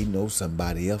 they may know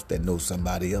somebody else that knows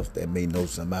somebody else that may know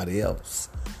somebody else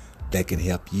that can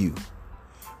help you.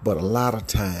 But a lot of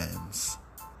times,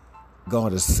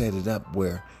 God has set it up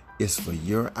where it's for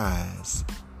your eyes,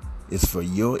 it's for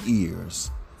your ears,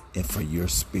 and for your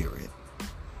spirit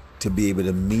to be able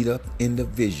to meet up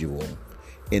individual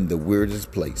in the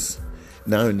weirdest place.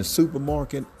 Now in the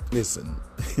supermarket, listen,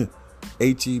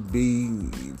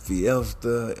 H-E-B,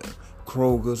 Fiesta,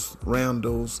 Kroger's,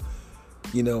 Randall's,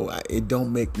 it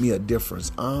don't make me a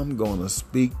difference. I'm going to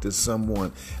speak to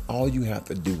someone. All you have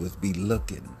to do is be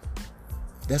looking.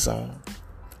 That's all.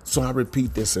 So I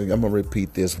repeat this, and I'm going to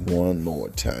repeat this one more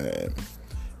time.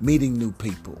 Meeting new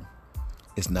people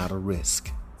is not a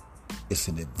risk. It's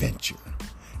an adventure.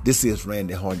 This is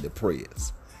Randy Harden, the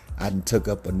Prayers. I done took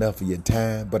up enough of your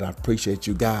time, but I appreciate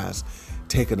you guys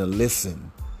taking a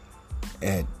listen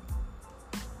at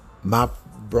my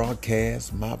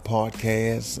broadcast, my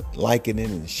podcast, liking it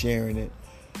and sharing it.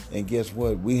 And guess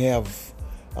what? We have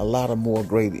a lot of more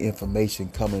great information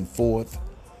coming forth.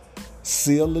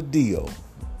 Seal the deal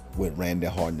with Randy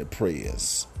Harden, the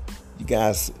Prayers. You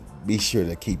guys be sure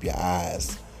to keep your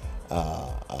eyes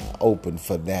open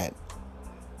for that.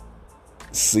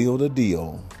 Seal the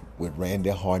deal with Randy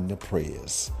Harden, the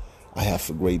Prayers. I have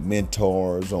some great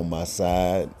mentors on my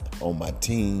side, on my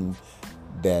team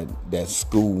that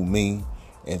school me.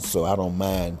 And so I don't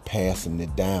mind passing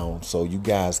it down. So you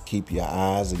guys keep your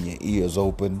eyes and your ears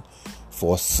open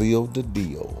for Seal the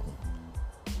Deal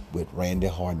with Randy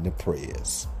Harden, the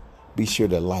Prayers. Be sure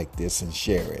to like this and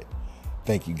share it.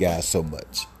 Thank you guys so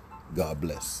much. God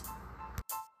bless.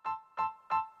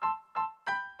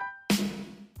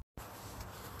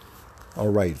 All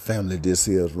right, family, this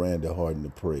is Randy Harden, the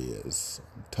Prayers.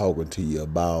 I'm talking to you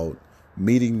about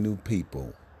meeting new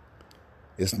people.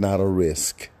 It's not a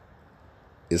risk.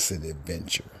 It's an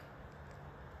adventure.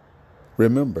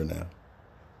 Remember now,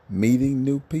 meeting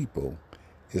new people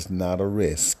is not a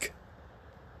risk.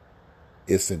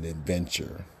 It's an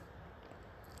adventure.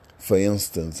 For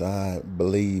instance, I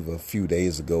believe a few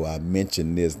days ago I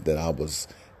mentioned this, that I was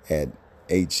at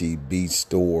H-E-B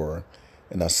store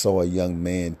and I saw a young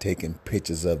man taking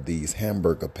pictures of these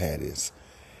hamburger patties.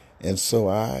 And so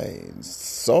I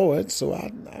saw it, so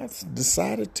I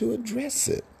decided to address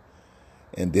it.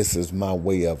 And this is my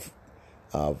way of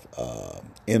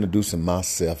introducing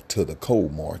myself to the coal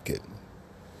market.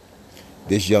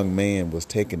 This young man was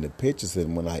taking the pictures,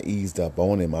 and when I eased up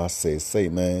on him, I said, "Say,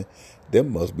 man, there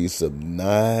must be some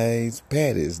nice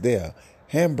patties there,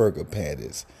 hamburger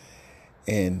patties."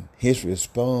 And his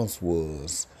response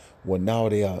was, "Well, now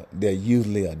they're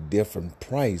usually a different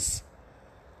price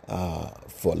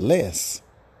for less."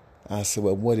 I said,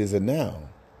 "Well, what is it now?"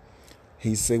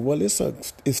 He said, "Well, it's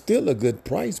still a good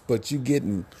price, but you're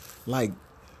getting like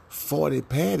 40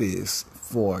 patties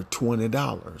for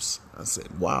 $20. I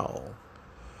said, "Wow."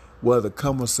 Well, the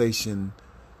conversation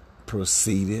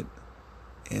proceeded,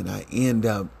 and I end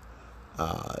up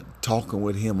talking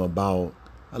with him about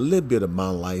a little bit of my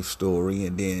life story,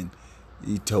 and then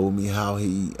he told me how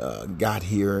he got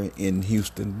here in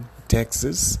Houston,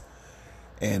 Texas,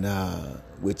 and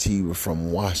which he was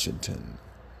from Washington.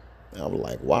 I was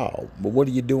like, "Wow, but what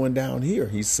are you doing down here?"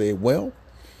 He said, "Well,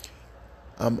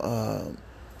 I'm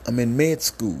in med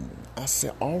school." I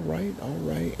said, all right.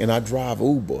 And I drive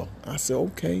Uber. I said,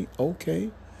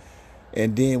 okay.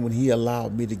 And then when he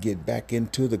allowed me to get back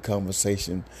into the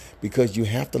conversation, because you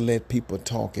have to let people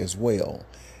talk as well.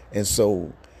 And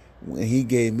so when he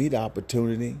gave me the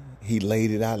opportunity, he laid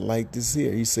it out like this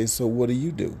here. He said, "So what do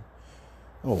you do?"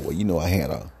 Oh,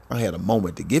 well, I had a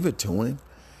moment to give it to him.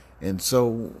 And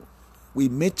so we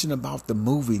mentioned about the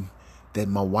movie that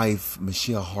my wife,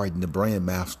 Michelle Harden, the brand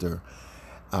master,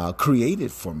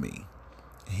 created for me.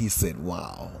 He said,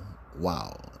 wow.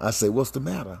 I said, "What's the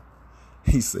matter?"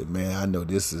 He said, "Man, I know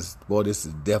this is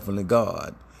definitely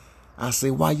God." I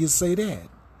said, "Why you say that?"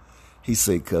 He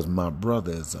said, "Because my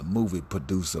brother is a movie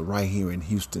producer right here in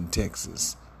Houston,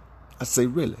 Texas." I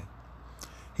said, "Really?"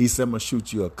 He said, "I'm going to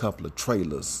shoot you a couple of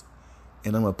trailers,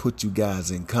 and I'm going to put you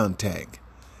guys in contact.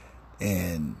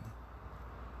 And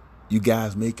you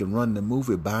guys may can run the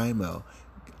movie by him or,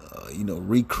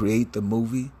 recreate the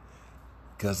movie,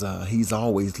 because he's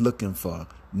always looking for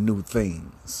new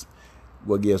things."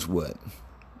 Well, guess what?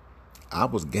 I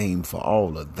was game for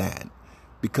all of that,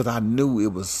 because I knew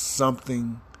it was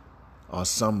something or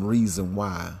some reason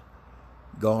why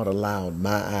God allowed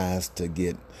my eyes to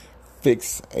get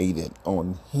fixated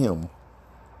on him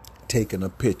taking a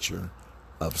picture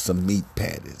of some meat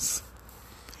patties.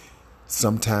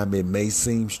 Sometimes it may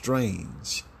seem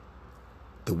strange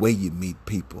the way you meet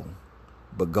people,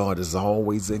 but God is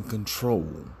always in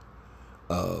control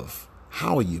of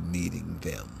how you're meeting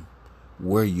them,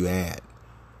 where you at,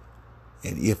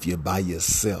 and if you're by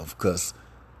yourself. Because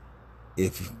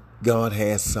if God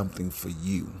has something for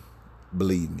you,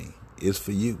 believe me, it's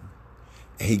for you.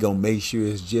 And he gonna make sure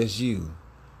it's just you,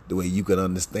 the way you can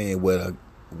understand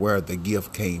where the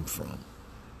gift came from.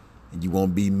 And you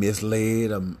won't be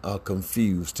misled or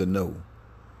confused to know,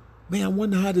 "Man, I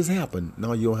wonder how this happened."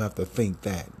 No, you don't have to think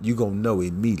that. You're going to know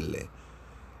immediately.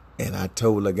 And I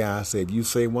told the guy, I said, "If you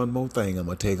say one more thing, I'm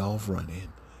going to take off running."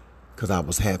 Because I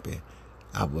was happy.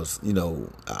 I was,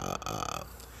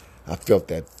 I felt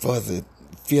that fuzzy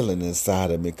feeling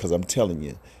inside of me, because I'm telling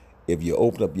you, if you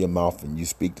open up your mouth and you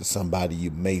speak to somebody,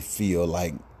 you may feel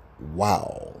like,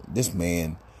 wow, this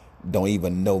man don't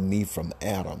even know me from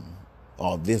Adam,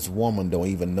 or this woman don't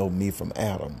even know me from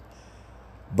Adam.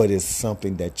 But it's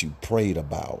something that you prayed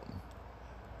about.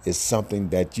 It's something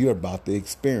that you're about to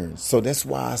experience. So that's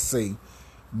why I say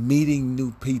meeting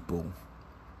new people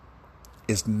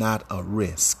is not a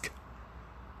risk.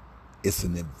 It's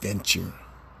an adventure.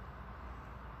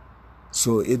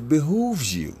 So it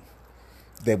behooves you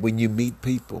that when you meet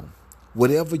people,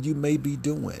 whatever you may be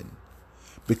doing,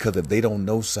 because if they don't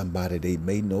know somebody, they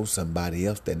may know somebody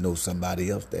else that knows somebody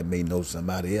else that may know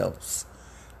somebody else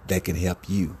that can help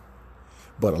you.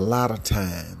 But a lot of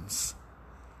times,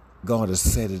 God has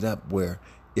set it up where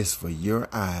it's for your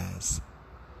eyes,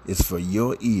 it's for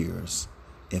your ears,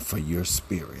 and for your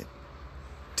spirit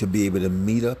to be able to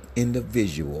meet up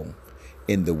individual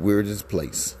in the weirdest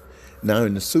place. Now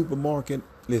in the supermarket,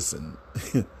 listen,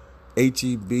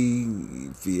 H-E-B,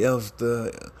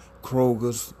 Fiesta,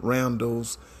 Kroger's,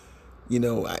 Randall's,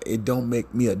 it don't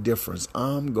make me a difference.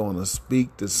 I'm going to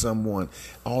speak to someone.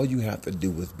 All you have to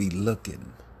do is be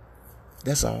looking.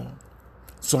 That's all.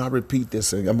 So I repeat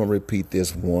this, and I'm going to repeat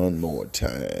this one more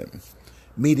time.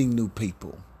 Meeting new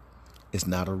people is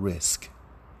not a risk.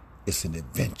 It's an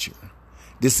adventure.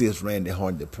 This is Randy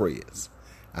Harden, the Prayers.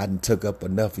 I done took up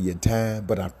enough of your time,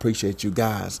 but I appreciate you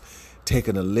guys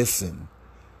taking a listen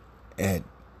at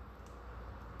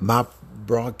my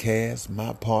broadcast,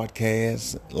 my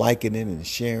podcast, liking it and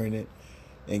sharing it.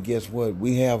 And guess what?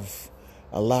 We have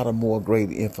a lot of more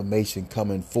great information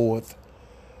coming forth.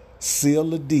 Seal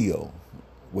the deal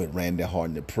with Randy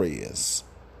Harden the Prayers.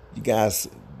 You guys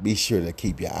be sure to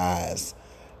keep your eyes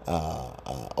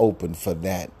open for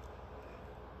that.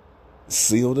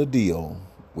 Seal the deal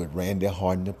with Randy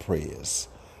Harden the Prayers.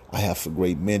 I have some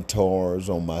great mentors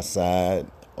on my side,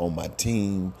 on my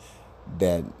team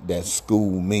that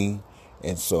school me,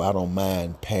 and so I don't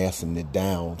mind passing it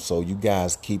down. So you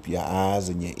guys keep your eyes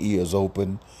and your ears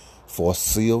open for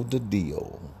Seal the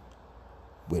Deal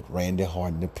with Randy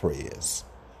Harden the Prayers.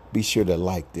 Be sure to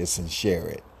like this and share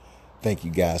it. Thank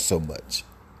you guys so much.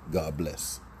 God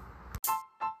bless.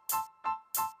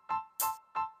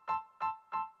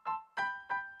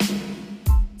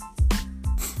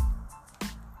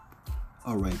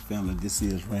 All right, family, this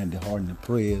is Randy Harden the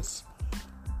Prayers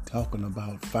talking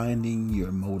about finding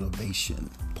your motivation,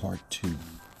 part 2.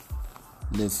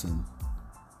 Listen,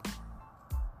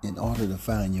 in order to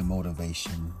find your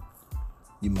motivation,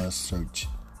 you must search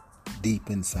deep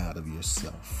inside of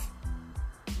yourself.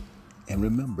 And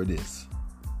remember this,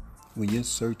 when you're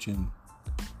searching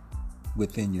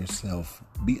within yourself,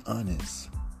 be honest,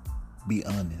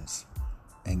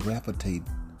 and gravitate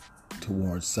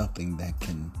towards something that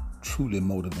can truly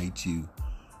motivate you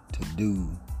to do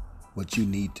what you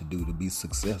need to do to be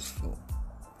successful.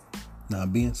 Now,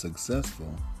 being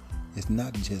successful is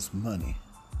not just money.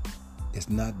 It's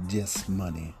not just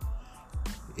money.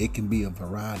 It can be a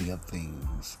variety of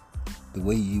things. The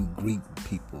way you greet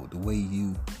people, the way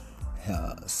you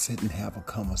sit and have a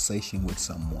conversation with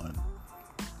someone,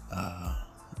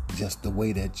 just the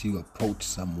way that you approach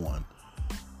someone.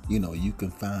 You know, you can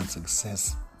find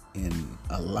success in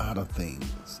a lot of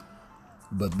things,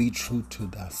 but be true to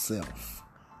thyself.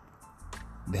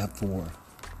 Therefore,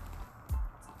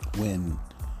 when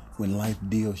life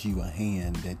deals you a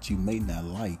hand that you may not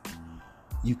like,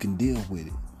 you can deal with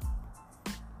it.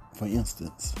 For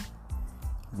instance,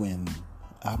 when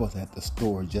I was at the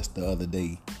store just the other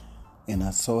day and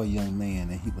I saw a young man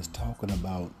and he was talking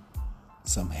about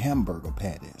some hamburger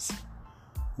patties.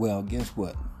 Well, guess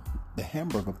what? The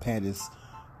hamburger patties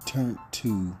turned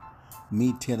to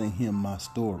me telling him my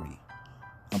story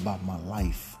about my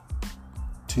life,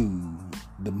 to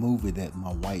the movie that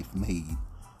my wife made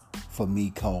for me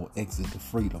called Exit to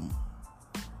Freedom.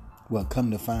 Well,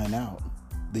 come to find out,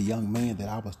 the young man that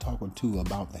I was talking to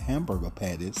about the hamburger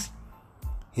patties,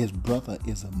 his brother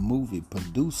is a movie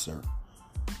producer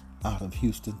out of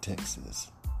Houston,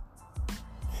 Texas.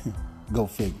 Go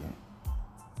figure.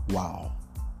 Wow.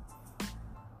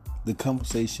 The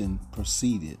conversation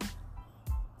proceeded.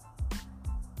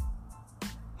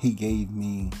 He gave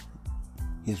me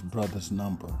his brother's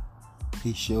number.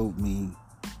 He showed me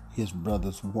his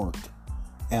brother's work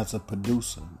as a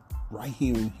producer right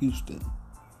here in Houston.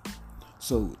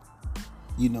 So,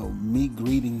 you know, me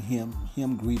greeting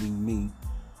him greeting me,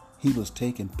 he was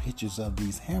taking pictures of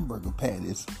these hamburger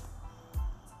patties,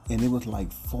 and it was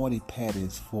like 40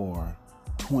 patties for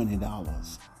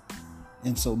 $20.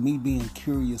 And so me being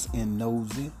curious and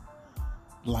nosy,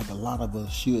 like a lot of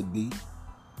us should be,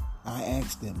 I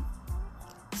asked him,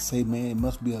 say, man, it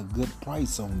must be a good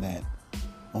price on that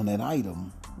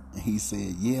item. And he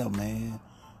said, yeah, man,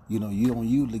 you know, you don't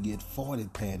usually get 40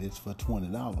 patties for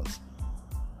 $20.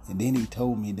 And then he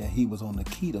told me that he was on the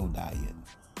keto diet,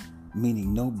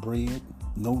 meaning no bread,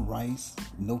 no rice,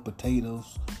 no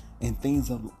potatoes, and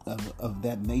things of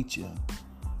that nature.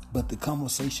 But the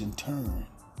conversation turned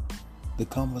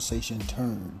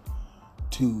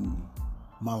to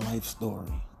my life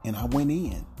story. And I went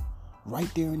in right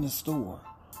there in the store.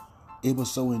 It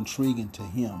was so intriguing to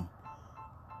him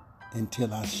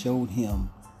until I showed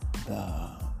him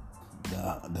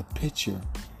the picture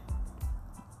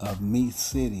of me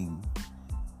sitting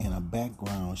in a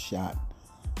background shot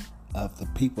of the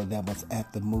people that was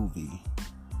at the movie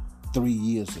 3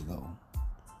 years ago.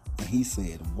 And he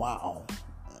said, wow.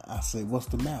 I said, what's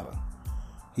the matter?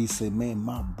 He said, man,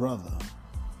 my brother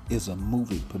is a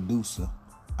movie producer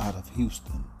out of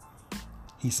Houston.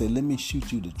 He said, let me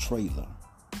shoot you the trailer.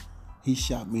 He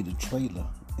shot me the trailer,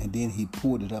 and then he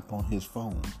pulled it up on his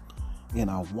phone, and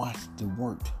I watched the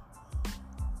work.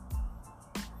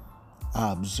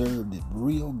 I observed it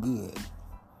real good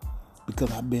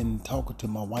because I've been talking to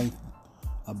my wife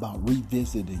about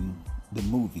revisiting the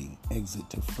movie Exit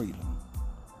to Freedom.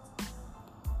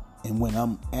 And when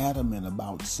I'm adamant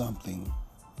about something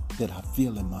that I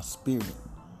feel in my spirit,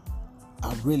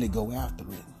 I really go after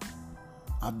it.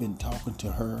 I've been talking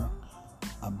to her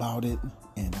about it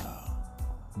and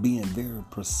being very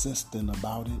persistent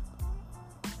about it.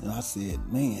 And I said,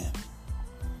 man,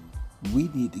 we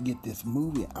need to get this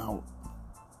movie out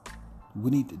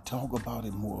We need to talk about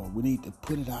it more. We need to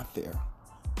put it out there.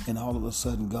 And all of a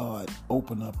sudden, God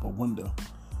opened up a window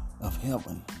of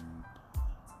heaven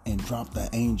and dropped the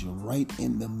angel right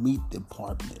in the meat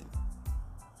department.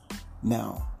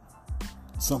 Now,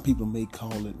 some people may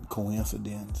call it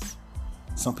coincidence.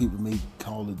 Some people may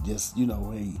call it just,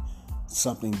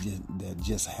 something that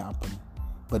just happened.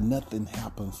 But nothing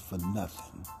happens for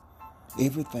nothing.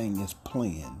 Everything is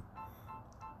planned.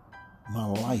 My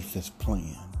life is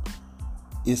planned.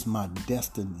 It's my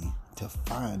destiny to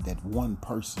find that one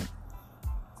person.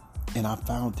 And I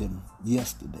found him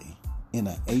yesterday in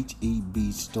a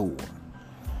HEB store.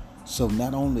 So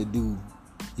not only do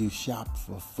you shop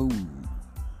for food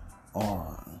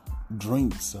or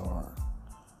drinks or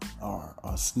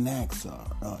snacks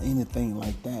or anything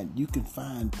like that, you can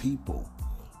find people,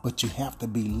 but you have to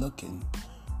be looking.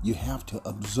 You have to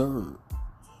observe.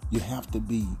 You have to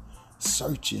be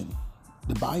searching.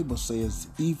 The Bible says,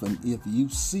 even if you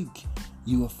seek,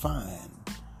 you will find.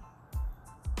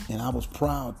 And I was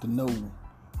proud to know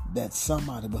that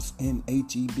somebody was in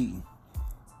HEB.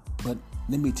 But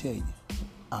let me tell you,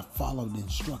 I followed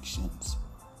instructions.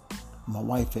 My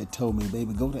wife had told me,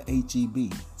 baby, go to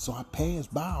HEB. So I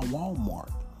passed by a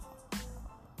Walmart.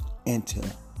 And to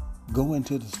go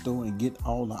into the store and get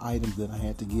all the items that I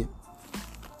had to get,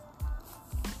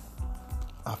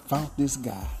 I found this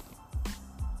guy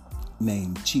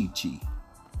named Chi Chi.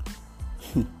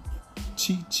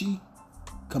 Chi Chi?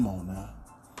 Come on now.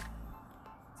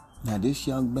 Now this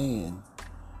young man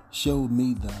showed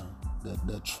me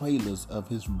the trailers of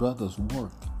his brother's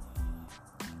work.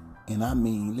 And I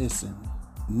mean, listen,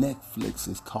 Netflix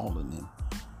is calling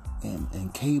him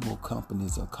and cable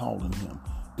companies are calling him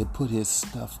to put his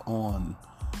stuff on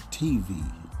TV.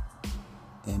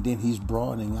 And then he's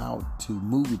broadening out to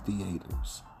movie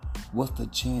theaters. What's the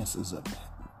chances of that?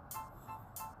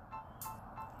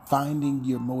 Finding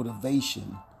your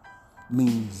motivation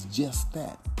means just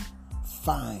that.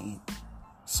 Find.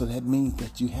 So that means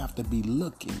that you have to be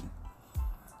looking.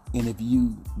 And if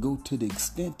you go to the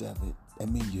extent of it, that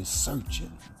means you're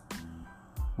searching.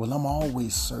 Well, I'm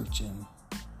always searching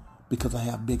because I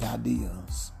have big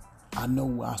ideas. I know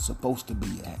where I'm supposed to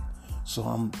be at. So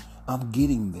I'm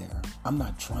getting there. I'm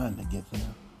not trying to get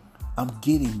there. I'm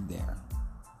getting there.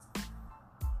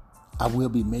 I will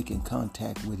be making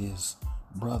contact with his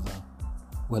brother,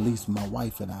 well, at least my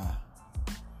wife and I.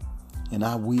 And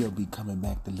I will be coming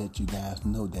back to let you guys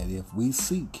know that if we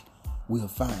seek, we'll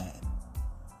find.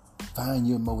 Find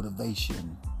your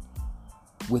motivation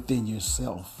within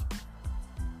yourself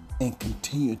and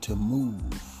continue to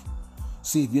move.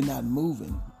 See, if you're not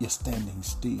moving, you're standing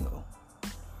still.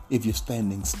 If you're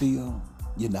standing still,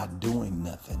 you're not doing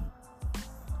nothing.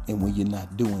 And when you're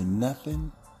not doing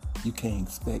nothing, you can't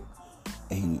expect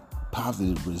a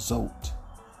positive result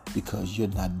because you're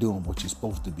not doing what you're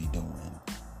supposed to be doing.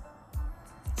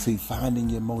 See, finding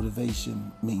your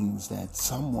motivation means that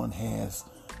someone has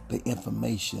the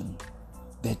information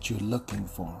that you're looking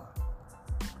for.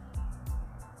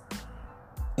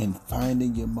 And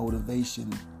finding your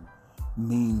motivation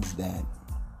means that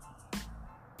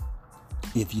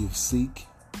if you seek,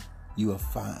 you will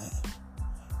find.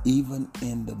 Even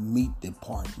in the meat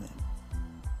department,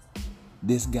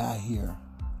 this guy here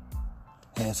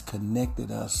has connected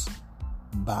us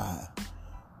by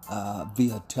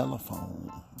via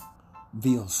telephone,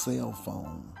 via cell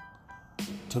phone,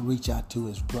 to reach out to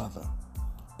his brother.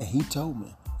 And he told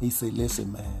me, he said,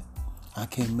 listen, man, I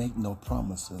can't make no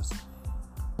promises.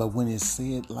 But when it's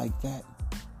said like that,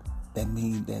 that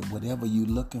means that whatever you're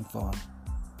looking for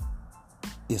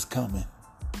is coming.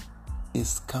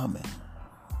 It's coming.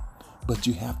 But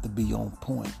you have to be on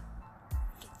point.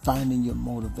 Finding your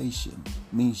motivation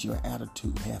means your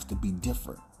attitude has to be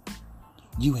different.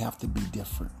 You have to be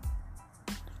different.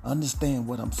 Understand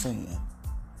what I'm saying?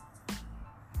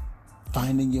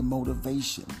 Finding your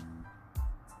motivation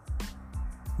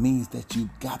means that you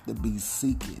got to be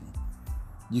seeking.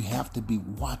 You have to be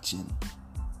watching.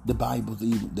 The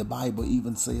Bible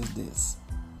even says this.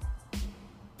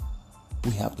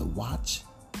 We have to watch,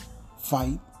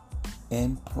 fight,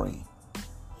 and pray.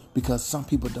 Because some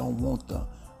people don't want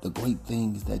the great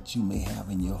things that you may have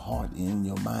in your heart and in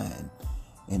your mind,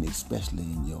 and especially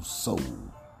in your soul.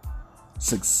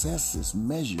 Success is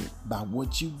measured by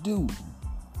what you do.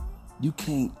 You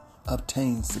can't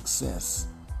obtain success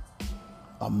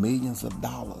or millions of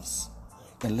dollars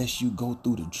unless you go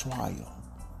through the trial.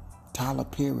 Tyler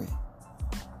Perry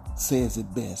says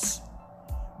it best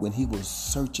when he was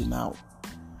searching out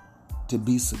to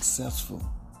be successful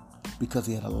because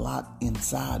he had a lot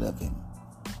inside of him.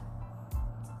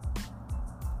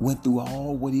 Went through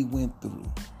all what he went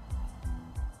through.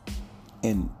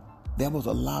 And there was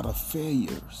a lot of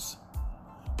failures.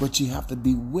 But you have to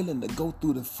be willing to go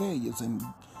through the failures and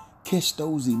catch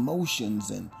those emotions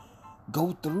and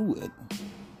go through it.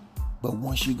 But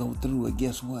once you go through it,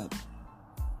 guess what?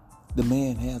 The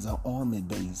man has an army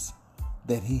base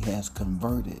that he has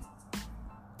converted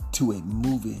to a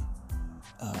movie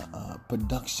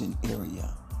production area.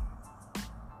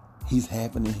 He's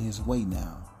having it his way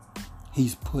now.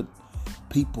 He's put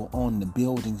people on the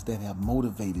buildings that have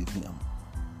motivated him.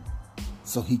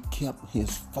 So he kept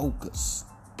his focus.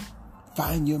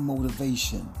 Find your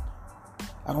motivation.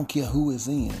 I don't care who is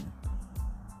in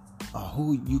or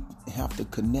who you have to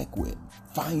connect with.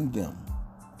 Find them.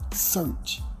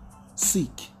 Search.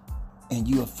 Seek. And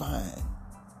you'll find.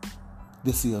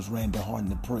 This is Randy Harden,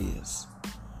 the Prayers.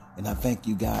 And I thank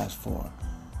you guys for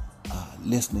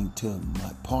listening to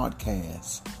my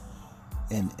podcast.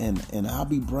 And I'll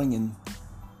be bringing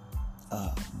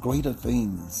greater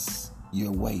things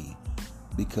your way,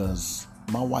 because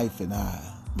my wife and I,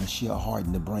 Michelle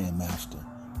Harden, the brand master,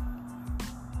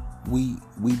 we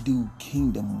do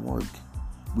kingdom work.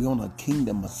 We're on a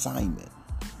kingdom assignment.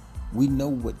 We know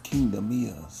what kingdom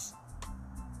is.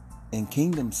 And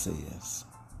kingdom says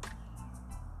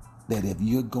that if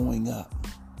you're going up,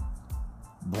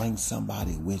 bring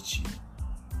somebody with you.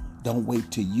 Don't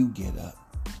wait till you get up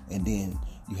and then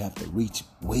you have to reach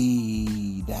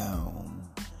way down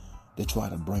to try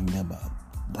to bring them up.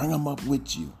 Bring them up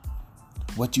with you.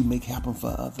 What you make happen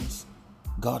for others,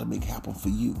 God will make happen for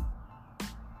you.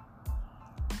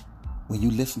 When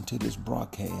you listen to this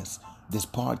broadcast, this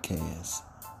podcast,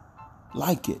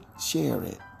 like it, share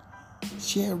it.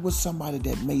 Share it with somebody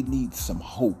that may need some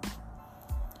hope.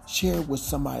 Share it with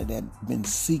somebody that's been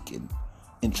seeking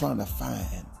and trying to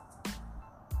find.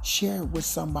 Share it with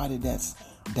somebody that's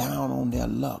down on their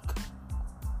luck.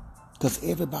 Because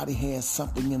everybody has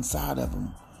something inside of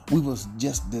them. We was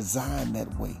just designed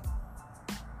that way.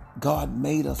 God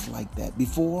made us like that.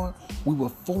 Before we were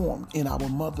formed in our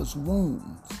mother's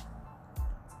wombs,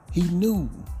 He knew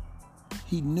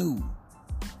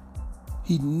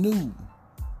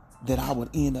that I would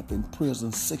end up in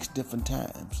prison 6 different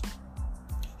times.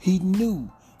 He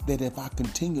knew that if I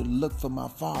continue to look for my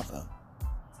father,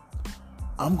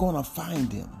 I'm going to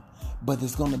find him. But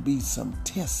there's going to be some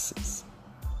tests.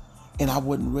 And I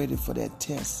wasn't ready for that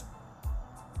test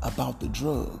about the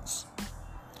drugs.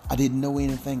 I didn't know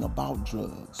anything about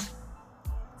drugs.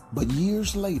 But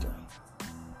years later,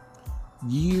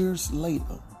 you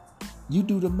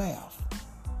do the math,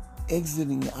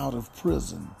 exiting out of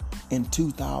prison in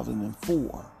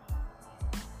 2004,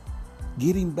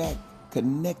 getting back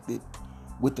connected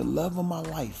with the love of my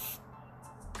life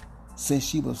since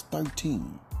she was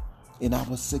 13 and I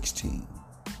was 16.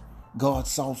 God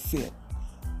saw fit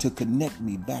to connect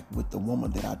me back with the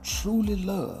woman that I truly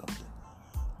loved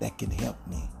that can help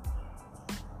me.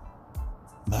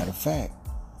 Matter of fact,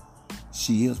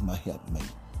 she is my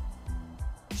helpmate.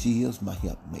 She is my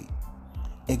helpmate.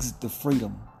 Exit to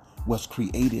Freedom was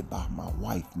created by my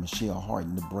wife, Michelle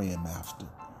Harden, the brand master.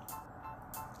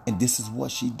 And this is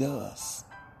what she does.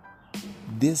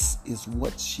 This is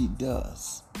what she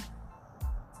does.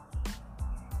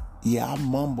 Yeah, I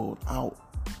mumbled out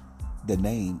the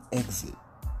name Exit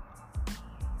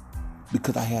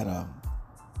because I had a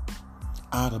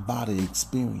out-of-body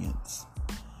experience.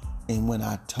 And when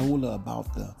I told her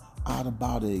about the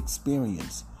out-of-body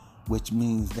experience, which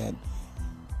means that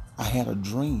I had a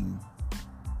dream,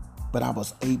 but I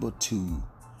was able to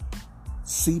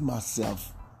see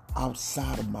myself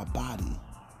outside of my body.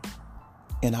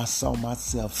 And I saw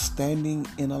myself standing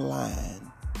in a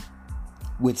line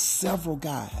with several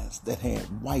guys that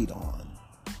had white on.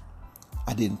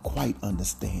 I didn't quite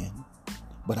understand,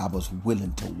 but I was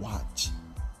willing to watch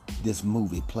this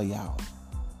movie play out.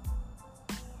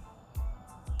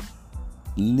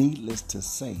 Needless to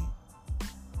say,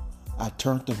 I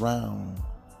turned around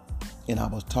and I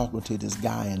was talking to this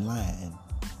guy in line.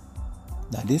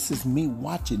 Now this is me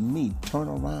watching me turn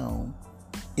around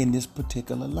in this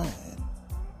particular line.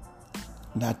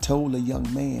 And I told a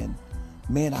young man,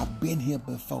 I've been here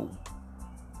before.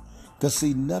 Because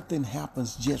see, nothing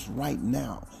happens just right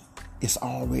now. It's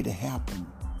already happened.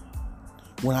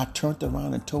 When I turned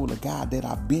around and told a guy that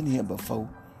I've been here before,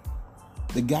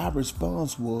 the guy's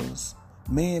response was,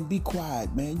 man, be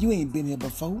quiet, man. You ain't been here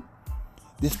before.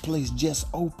 This place just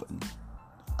opened.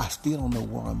 I still don't know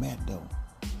where I'm at, though.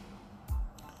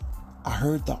 I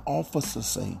heard the officer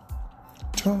say,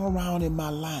 turn around in my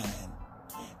line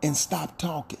and stop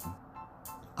talking.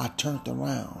 I turned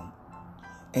around,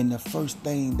 and the first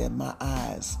thing that my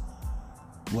eyes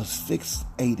was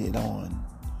fixated on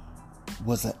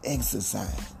was an exit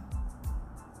sign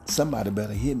Somebody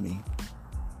better hear me.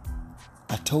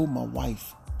 I told my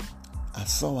wife I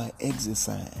saw an exit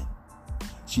sign.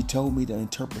 She told me the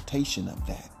interpretation of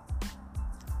that,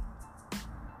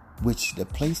 which the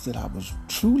place that I was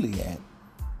truly at,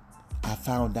 I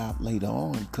found out later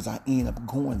on because I ended up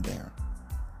going there.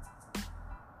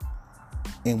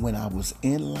 And when I was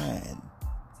in line,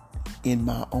 in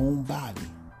my own body,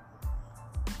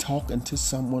 talking to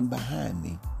someone behind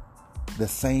me, the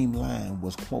same line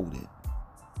was quoted.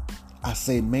 I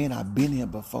said, man, I've been here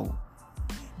before.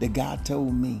 The guy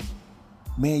told me,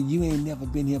 man, you ain't never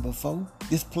been here before.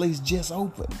 This place just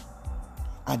opened.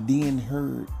 I then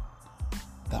heard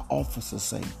the officer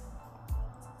say,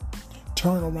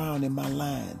 turn around in my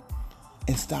line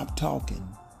and stop talking.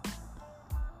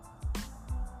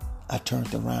 I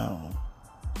turned around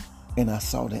and I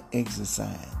saw the exit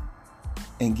sign.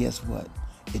 And guess what?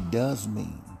 It does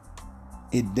mean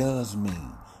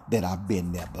that I've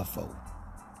been there before.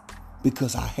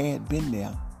 Because I had been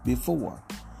there before,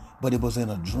 but it was in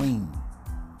a dream.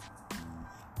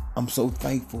 I'm so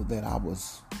thankful that I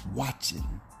was watching,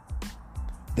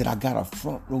 that I got a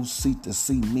front row seat to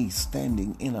see me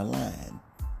standing in a line.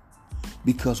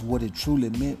 Because what it truly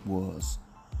meant was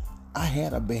I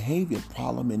had a behavior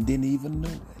problem and didn't even know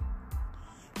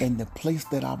it. And the place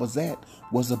that I was at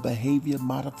was a behavior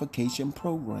modification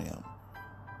program.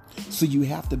 So you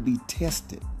have to be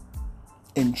tested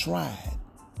and tried.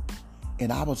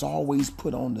 And I was always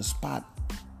put on the spot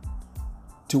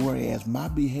to whereas my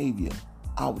behavior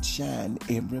outshined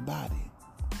everybody.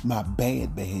 My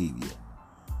bad behavior.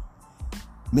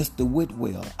 Mr.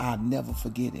 Whitwell, I'll never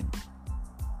forget him,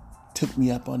 took me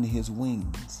up under his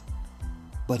wings,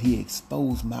 but he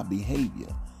exposed my behavior.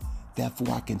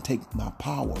 Therefore, I can take my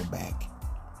power back.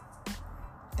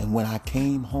 And when I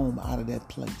came home out of that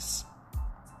place,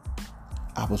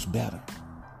 I was better.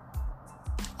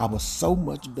 I was so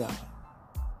much better.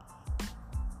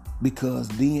 Because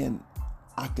then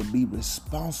I could be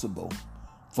responsible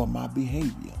for my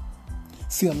behavior.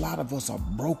 See, a lot of us are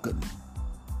broken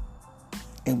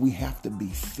and we have to be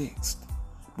fixed,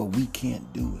 but we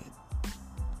can't do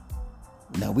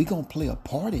it. Now, we're going to play a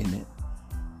part in it,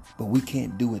 but we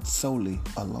can't do it solely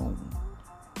alone.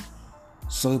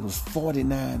 So it was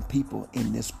 49 people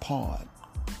in this pod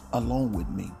along with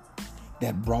me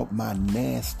that brought my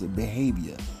nasty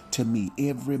behavior to me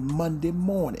every Monday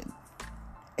morning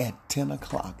at 10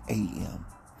 o'clock a.m.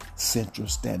 Central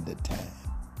Standard Time.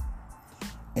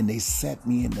 And they sat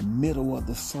me in the middle of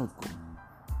the circle.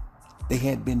 They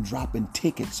had been dropping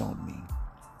tickets on me,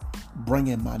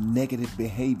 bringing my negative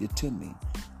behavior to me.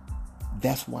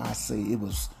 That's why I say it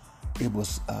was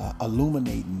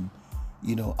illuminating,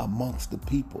 amongst the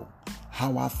people,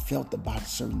 how I felt about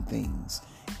certain things.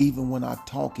 Even when I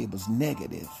talk, it was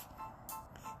negative.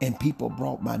 And people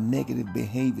brought my negative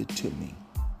behavior to me.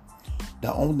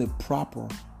 The only proper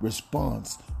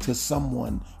response to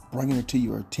someone bringing it to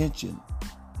your attention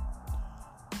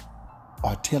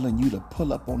or telling you to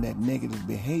pull up on that negative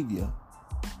behavior,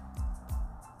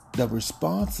 the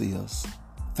response is,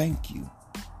 thank you.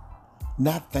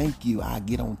 Not thank you, I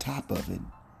get on top of it,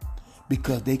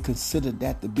 because they consider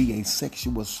that to be a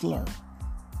sexual slur.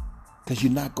 Because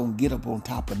you're not going to get up on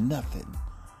top of nothing.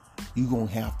 You're going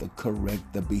to have to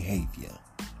correct the behavior.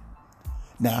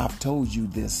 Now, I've told you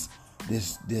this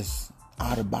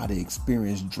out-of-body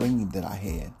experience dream that I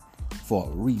had for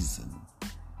a reason.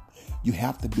 You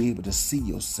have to be able to see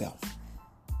yourself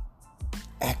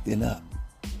acting up.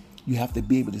 You have to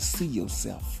be able to see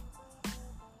yourself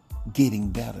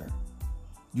getting better.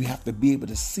 You have to be able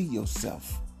to see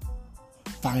yourself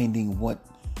finding what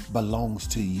belongs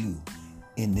to you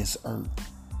in this earth.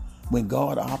 When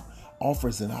God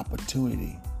offers an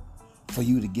opportunity for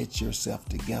you to get yourself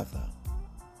together,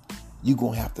 you're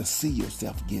going to have to see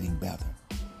yourself getting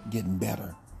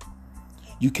better.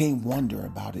 You can't wonder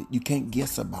about it. You can't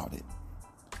guess about it.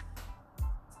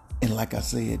 And like I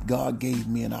said, God gave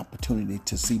me an opportunity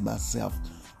to see myself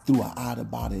through an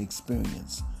out-of-body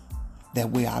experience. That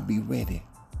way I'll be ready.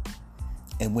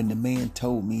 And when the man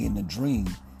told me in the dream,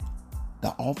 the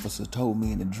officer told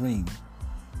me in the dream,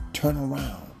 turn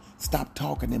around, stop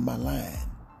talking in my line.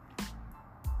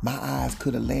 My eyes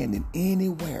could have landed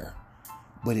anywhere,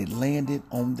 but it landed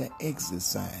on the exit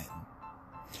sign.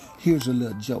 Here's a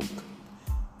little joke.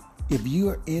 If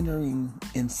you're entering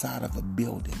inside of a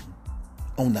building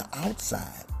on the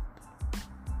outside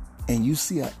and you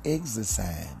see an exit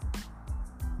sign,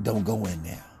 don't go in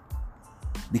there.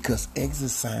 Because exit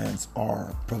signs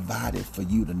are provided for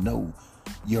you to know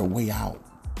your way out.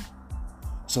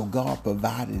 So God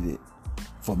provided it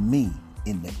for me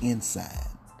in the inside.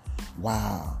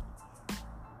 While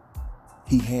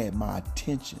He had my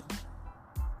attention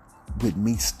with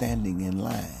me standing in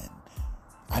line.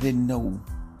 I didn't know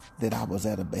that I was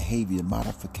at a behavior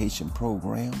modification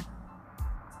program.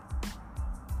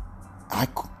 I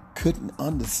couldn't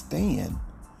understand,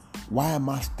 why am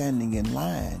I standing in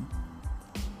line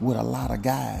with a lot of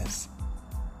guys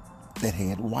that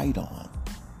had white on?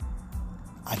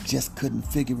 I just couldn't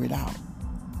figure it out.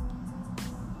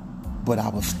 But I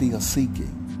was still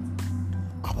seeking.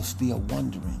 I was still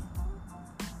wondering.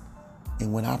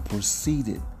 And when I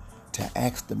proceeded to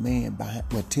ask the man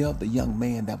tell the young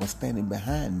man that was standing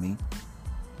behind me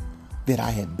that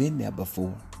I had been there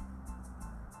before,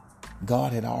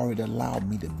 God had already allowed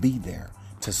me to be there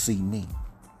to see me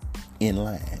in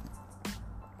line.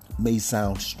 May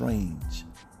sound strange,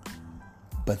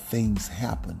 but things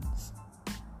happen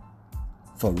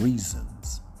for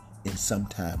reasons, and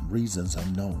sometimes reasons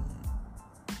unknown.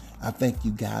 I thank you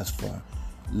guys for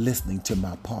listening to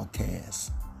my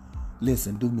podcast.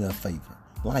 Listen, do me a favor.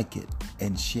 Like it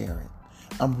and share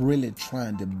it. I'm really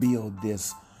trying to build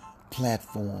this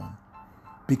platform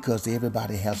because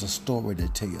everybody has a story to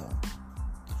tell.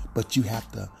 But you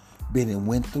have to been and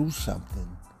went through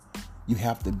something. You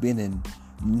have to been and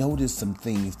noticed some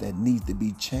things that need to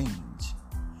be changed.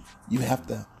 You have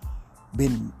to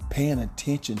been paying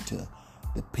attention to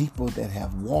the people that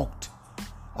have walked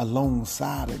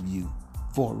alongside of you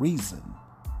for a reason.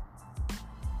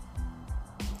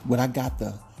 When I got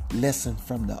the lesson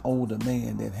from the older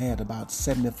man that had about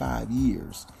 75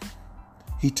 years,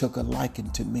 he took a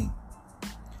liking to me.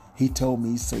 He told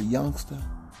me, he said, youngster,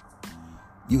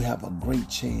 you have a great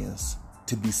chance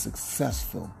to be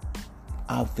successful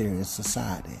out there in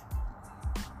society.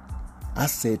 I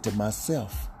said to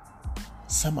myself,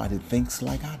 somebody thinks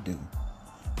like I do.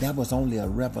 That was only a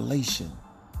revelation.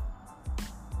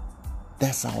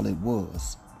 That's all it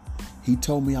was. He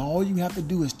told me all you have to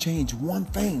do is change one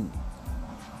thing.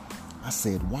 I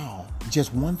said, wow,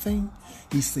 just one thing?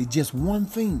 He said, just one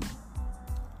thing.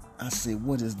 I said,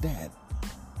 what is that?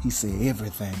 He said,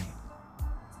 everything.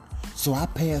 So I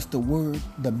passed the word,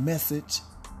 the message,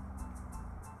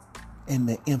 and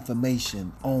the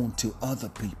information on to other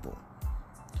people.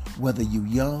 Whether you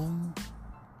young,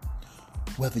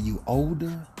 whether you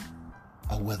older,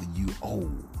 or whether you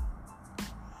old.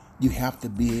 You have to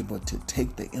be able to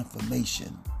take the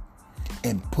information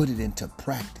and put it into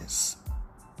practice.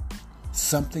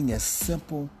 Something as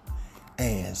simple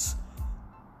as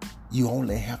you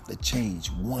only have to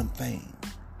change one thing.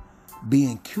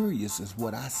 Being curious is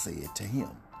what I said to him.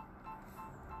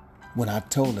 When I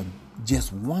told him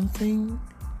just one thing,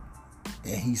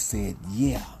 and he said,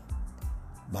 yeah.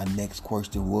 My next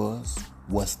question was,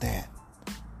 what's that?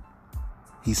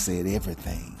 He said,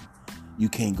 everything. You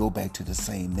can't go back to the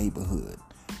same neighborhood,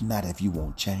 not if you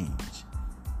won't change.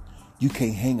 You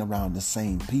can't hang around the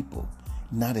same people,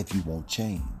 not if you won't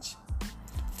change.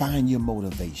 Find your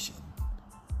motivation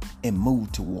and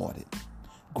move toward it.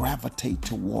 Gravitate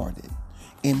toward it.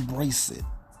 Embrace it.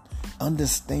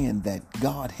 Understand that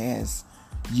God has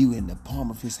you in the palm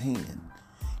of his hand.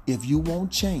 If you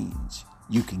want change,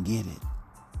 you can get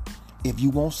it. If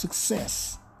you want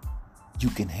success, you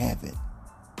can have it.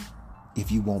 If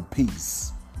you want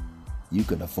peace, you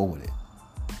can afford it.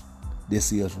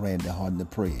 This is Randy Hardin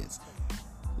Prayers.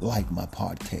 Like my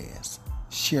podcast.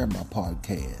 Share my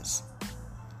podcast.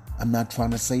 I'm not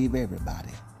trying to save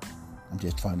everybody. I'm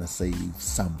just trying to save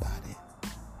somebody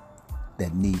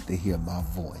that need to hear my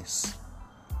voice.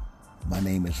 My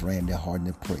name is Randy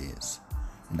Hardin Prayers,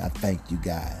 and I thank you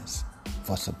guys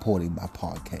for supporting my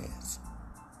podcast.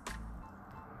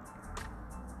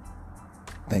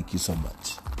 Thank you so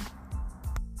much.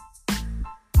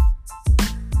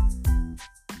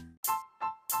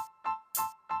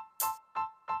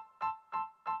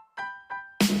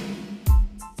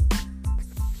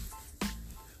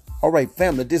 All right,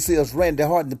 family, this is Randy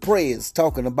Hardin Prayers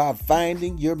talking about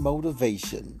finding your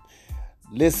motivation.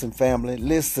 Listen, family,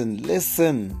 listen.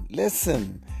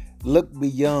 Look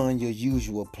beyond your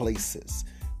usual places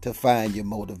to find your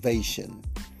motivation.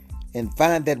 And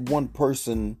find that one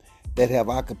person that have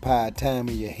occupied time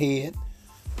in your head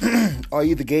or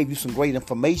either gave you some great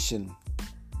information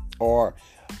or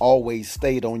always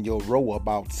stayed on your row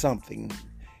about something.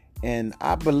 And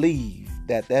I believe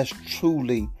that that's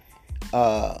truly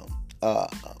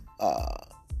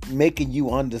making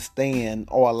you understand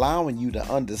or allowing you to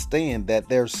understand that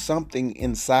there's something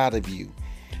inside of you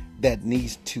that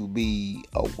needs to be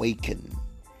awakened.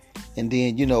 And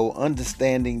then,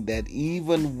 understanding that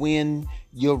even when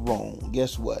you're wrong,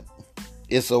 guess what?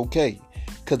 It's okay.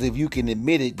 Because if you can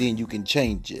admit it, then you can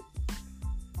change it.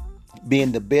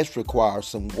 Being the best requires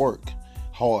some work,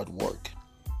 hard work.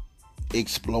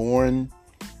 exploring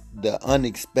the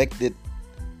unexpected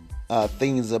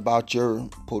things about your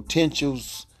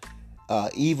potentials,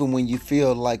 even when you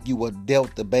feel like you were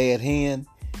dealt a bad hand.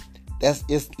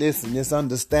 Listen, it's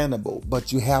understandable,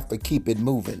 but you have to keep it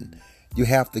moving. You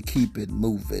have to keep it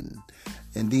moving.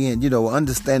 And then,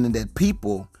 understanding that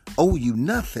people owe you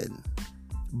nothing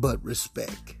but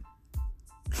respect.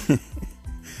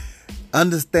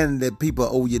 Understanding that people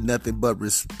owe you nothing but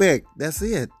respect. That's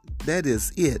it. That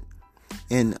is it.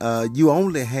 And you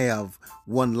only have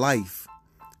one life.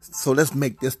 So let's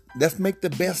make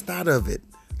the best out of it.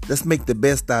 Let's make the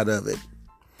best out of it.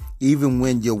 Even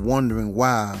when you're wondering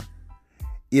why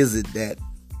is it that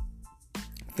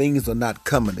things are not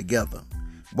coming together?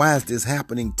 Why is this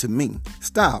happening to me?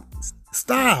 Stop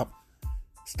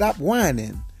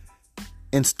whining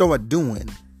and start doing.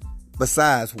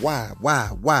 Besides, why?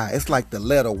 It's like the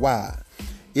letter Y.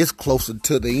 It's closer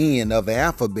to the end of the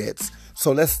alphabets.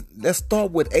 So let's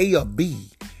start with A or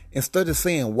B. Instead of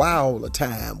saying why all the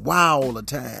time,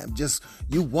 just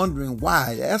you wondering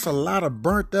why. That's a lot of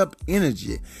burnt up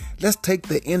energy. Let's take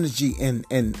the energy and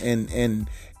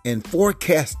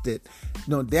forecast it.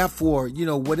 Therefore,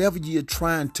 whatever you're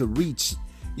trying to reach,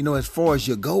 as far as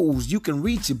your goals, you can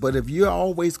reach it. But if you're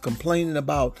always complaining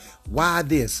about why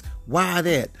this, why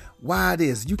that, why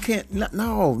this, you can't.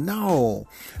 No.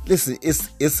 Listen,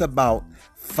 it's about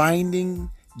finding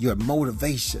your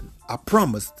motivation. I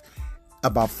promised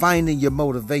about finding your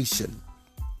motivation.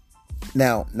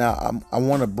 Now, I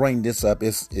want to bring this up.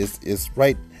 It's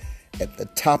right at the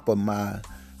top of my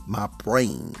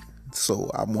brain.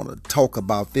 So I want to talk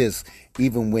about this,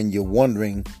 even when you're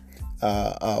wondering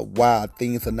why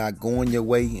things are not going your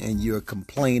way and you're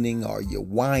complaining or you're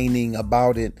whining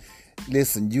about it.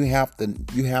 Listen, you have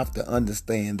to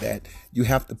understand that you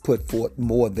have to put forth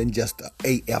more than just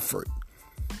a effort.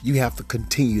 You have to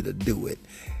continue to do it.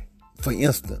 For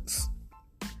instance,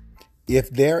 if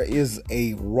there is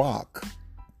a rock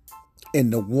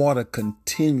and the water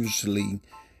continuously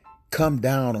come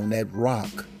down on that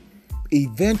rock,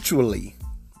 eventually,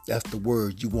 that's the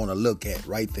word you want to look at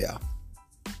right there.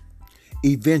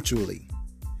 Eventually,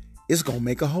 it's going to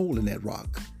make a hole in that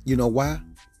rock. You know why?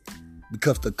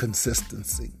 Because the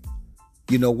consistency.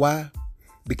 You know why?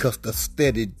 Because the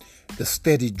steady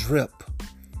drip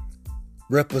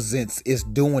represents it's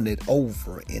doing it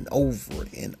over and over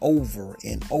and over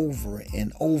and over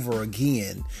and over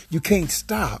again. You can't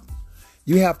stop.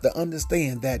 You have to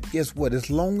understand that, guess what? As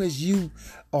long as you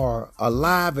are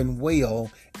alive and well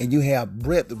and you have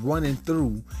breath running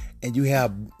through and you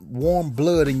have warm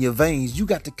blood in your veins, you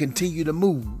got to continue to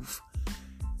move.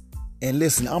 And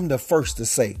listen, I'm the first to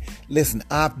say, listen,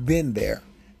 I've been there.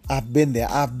 I've been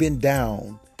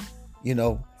down.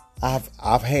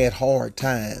 I've had hard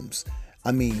times.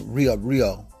 I mean,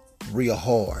 real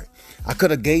hard. I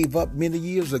could have gave up many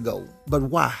years ago, but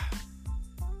why?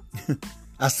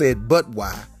 I said, but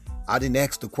why? I didn't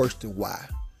ask the question why,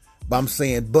 but I'm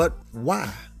saying, but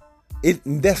why?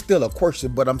 That's still a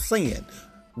question, but I'm saying,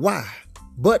 why?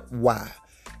 But why?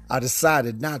 I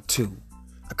decided not to.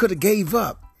 I could have gave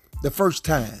up the first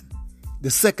time, the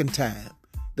second time,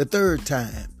 the third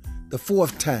time, the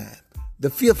fourth time, the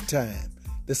fifth time,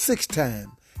 the sixth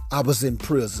time I was in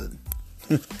prison.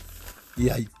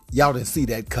 Yeah, y'all didn't see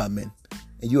that coming,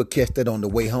 and you'll catch that on the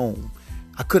way home.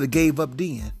 I could have gave up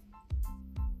then.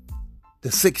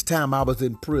 The sixth time I was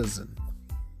in prison,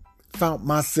 found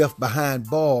myself behind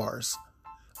bars,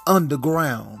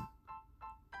 underground.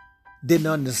 Didn't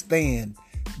understand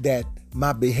that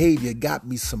my behavior got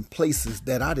me some places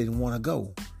that I didn't want to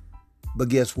go. But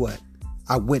guess what?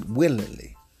 I went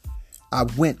willingly.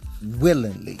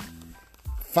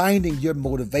 Finding your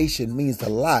motivation means a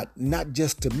lot, not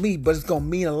just to me, but it's going to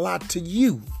mean a lot to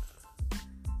you.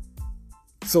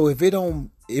 So if it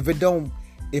don't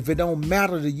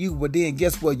matter to you, well then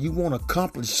guess what? You won't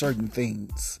accomplish certain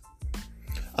things.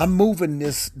 I'm moving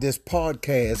this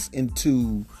podcast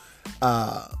into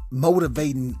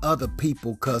motivating other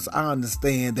people, because I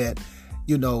understand that,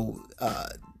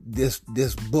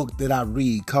 this book that I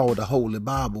read called the Holy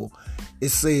Bible, it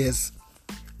says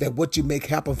that what you make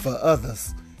happen for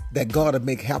others, that God will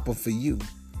make happen for you.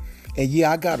 And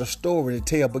yeah, I got a story to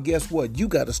tell, but guess what? You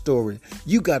got a story.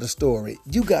 You got a story.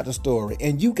 You got a story.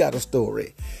 And you got a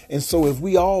story. And so if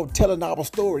we all telling our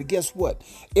story, guess what?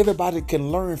 Everybody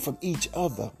can learn from each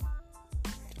other.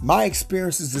 My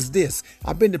experiences is this.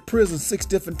 I've been to prison 6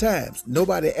 different times.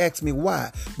 Nobody asked me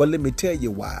why, but let me tell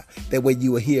you why. That way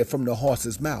you will hear from the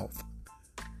horse's mouth.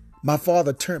 My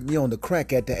father turned me on to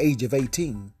crack at the age of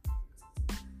 18.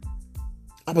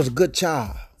 I was a good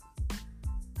child.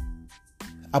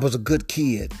 I was a good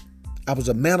kid. I was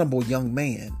a manable young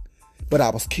man. But I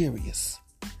was curious.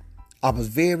 I was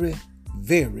very,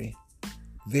 very,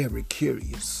 very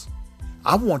curious.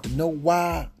 I want to know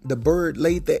why the bird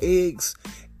laid the eggs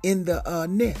in the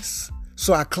nest.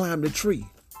 So I climbed the tree.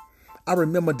 I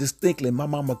remember distinctly my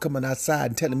mama coming outside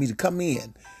and telling me to come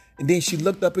in. And then she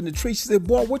looked up in the tree. She said,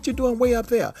 boy, what you doing way up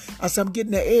there? I said, I'm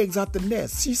getting the eggs out the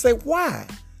nest. She said, why?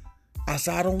 I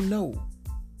said, I don't know.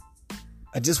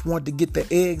 I just wanted to get the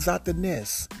eggs out the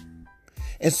nest.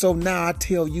 And so now I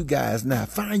tell you guys now,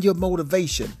 find your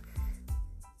motivation.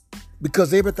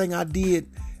 Because everything I did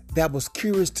that was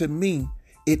curious to me,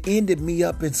 it ended me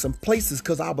up in some places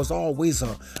because I was always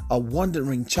a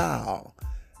wondering child.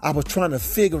 I was trying to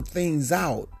figure things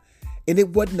out. And it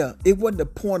wasn't a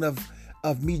point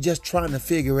of me just trying to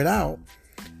figure it out.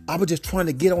 I was just trying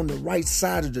to get on the right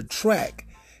side of the track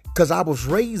because I was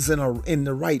raised in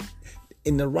the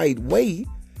right way.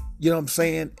 You know what I'm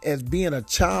saying? As being a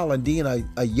child and being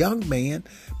a young man.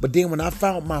 But then when I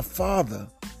found my father,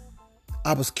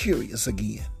 I was curious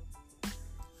again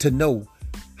to know,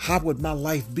 how would my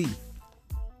life be?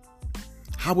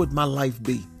 How would my life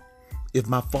be if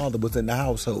my father was in the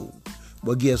household?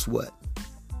 Well, guess what?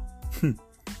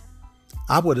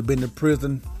 I would have been in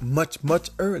prison much,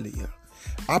 much earlier.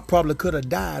 I probably could have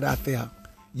died out there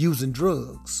using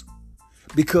drugs.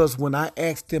 Because when I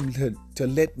asked him to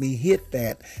let me hit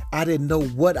that, I didn't know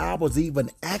what I was even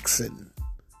asking.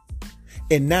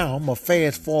 And now I'm going to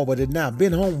fast forward and now.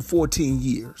 Been home 14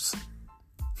 years.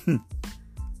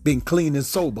 Been clean and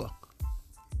sober.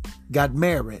 Got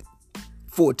married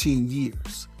 14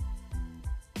 years.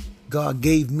 God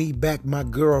gave me back my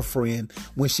girlfriend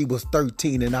when she was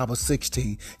 13 and I was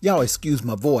 16. Y'all excuse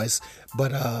my voice,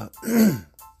 but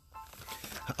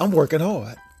I'm working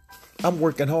hard. I'm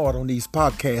working hard on these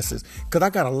podcasts because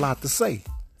I got a lot to say.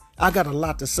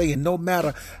 And no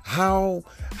matter how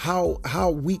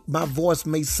weak my voice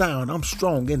may sound, I'm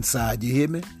strong inside. You hear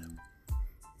me?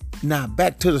 Now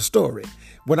back to the story.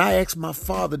 When I asked my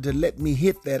father to let me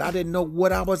hit that, I didn't know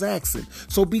what I was asking.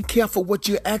 So be careful what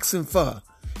you're asking for.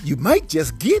 You might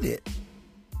just get it,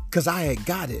 because I had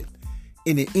got it,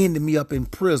 and it ended me up in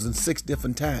prison 6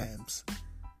 different times,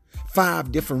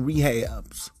 5 different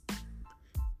rehabs,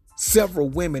 several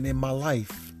women in my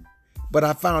life. But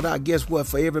I found out, guess what?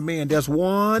 For every man, there's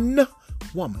one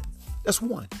woman. That's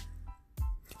one.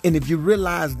 And if you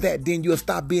realize that, then you'll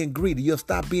stop being greedy. You'll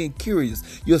stop being curious.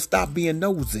 You'll stop being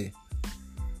nosy.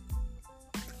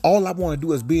 All I want to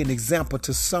do is be an example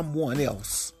to someone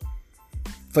else.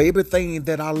 For everything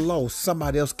that I lost,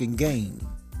 somebody else can gain.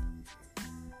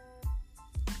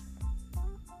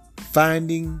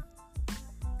 Finding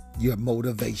your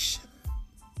motivation.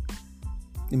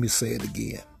 Let me say it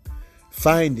again.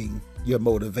 Finding your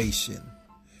motivation.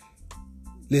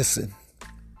 Listen.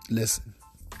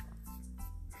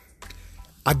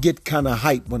 I get kind of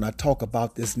hyped when I talk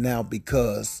about this now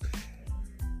because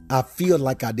I feel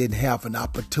like I didn't have an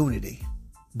opportunity,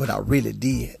 but I really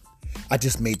did. I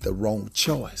just made the wrong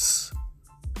choice.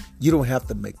 You don't have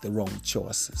to make the wrong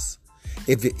choices.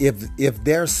 If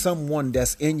there's someone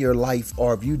that's in your life,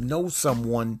 or if you know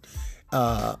someone,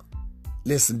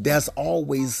 listen, there's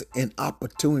always an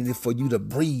opportunity for you to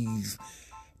breathe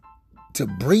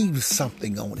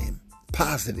something on him,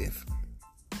 positive.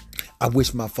 I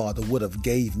wish my father would have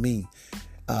gave me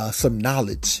some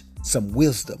knowledge, some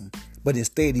wisdom, but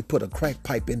instead he put a crack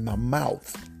pipe in my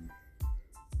mouth.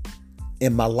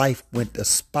 And my life went to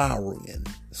spiral,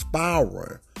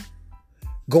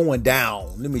 going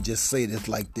down. Let me just say this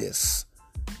like this,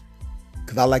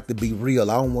 because I like to be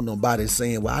real. I don't want nobody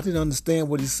saying, well, I didn't understand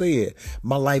what he said.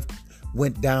 My life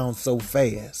went down so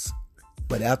fast,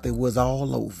 but after it was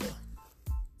all over,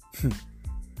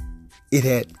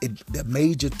 the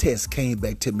major test came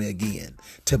back to me again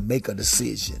to make a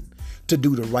decision, to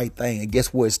do the right thing. And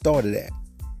guess where it started at?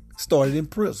 Started in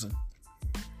prison.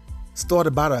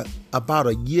 Started about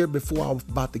a year before I was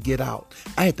about to get out.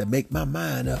 I had to make my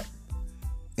mind up.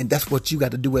 And that's what you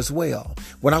got to do as well.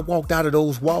 When I walked out of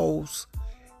those walls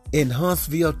in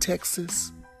Huntsville,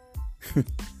 Texas,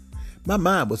 my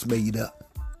mind was made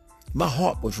up. My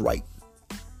heart was right.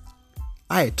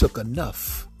 I had took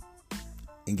enough.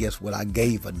 And guess what? I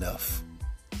gave enough.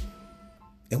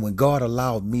 And when God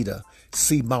allowed me to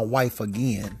see my wife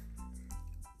again,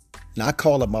 and I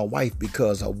call her my wife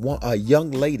because a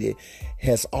young lady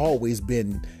has always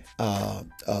been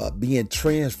being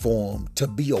transformed to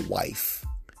be a wife.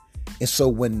 And so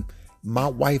when my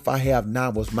wife I have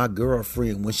now was my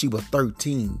girlfriend when she was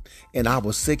 13 and I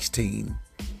was 16,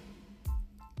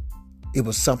 it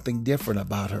was something different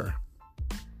about her.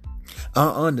 I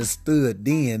understood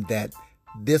then that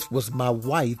this was my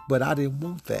wife, but I didn't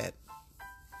want that.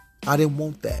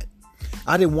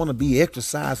 I didn't want to be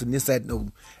exercising this at no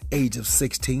age of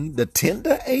 16, the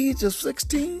tender age of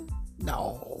 16.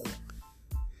 No.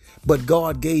 But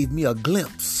God gave me a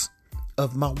glimpse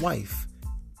of my wife.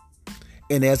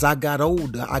 And as I got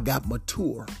older, I got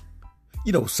mature.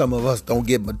 You know, some of us don't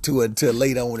get mature until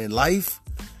later on in life.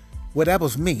 Well, that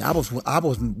was me. I was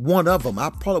one of them. I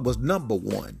probably was number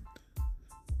one.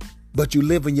 But you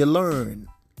live and you learn.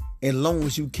 And as long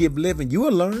as you keep living, you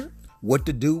will learn what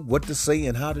to do, what to say,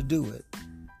 and how to do it.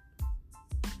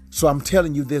 So I'm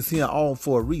telling you this here all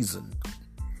for a reason.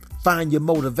 Find your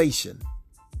motivation.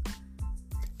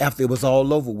 After it was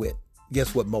all over with,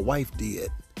 guess what my wife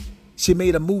did? She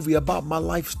made a movie about my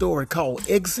life story called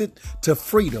Exit to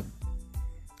Freedom.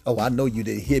 Oh, I know you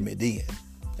didn't hear me then.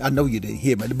 I know you didn't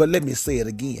hear me, but let me say it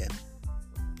again.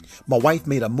 My wife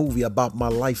made a movie about my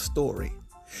life story.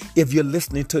 If you're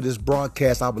listening to this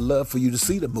broadcast, I would love for you to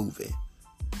see the movie.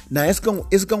 Now it's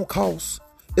gonna cost.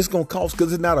 It's gonna cost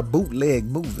because it's not a bootleg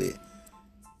movie.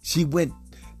 She went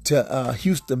to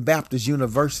Houston Baptist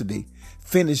University,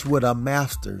 finished with a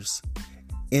master's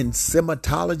in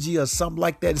cinematology or something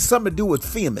like that. It's something to do with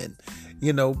filming,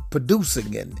 you know,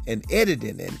 producing and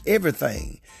editing and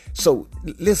everything. So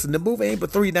listen, the movie ain't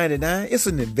but $3.99. It's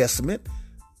an investment.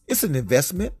 It's an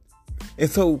investment. And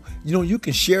so, you know, you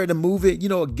can share the movie, you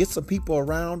know, get some people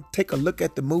around, take a look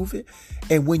at the movie.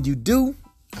 And when you do,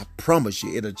 I promise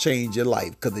you, it'll change your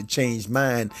life, because it changed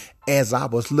mine as I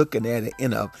was looking at it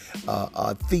in a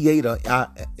theater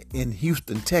in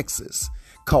Houston, Texas,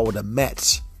 called a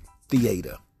Match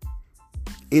Theater.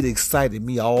 It excited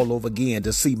me all over again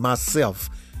to see myself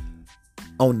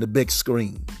on the big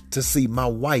screen, to see my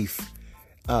wife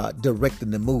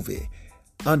directing the movie,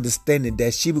 understanding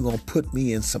that she was going to put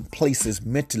me in some places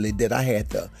mentally that I had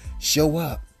to show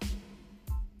up.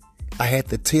 I had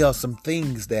to tell some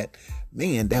things that,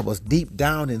 man, that was deep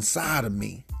down inside of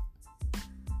me.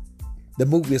 The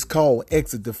movie is called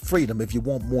Exit to Freedom if you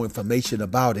want more information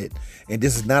about it. And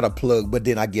this is not a plug, but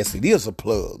then I guess it is a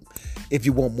plug. If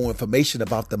you want more information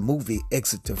about the movie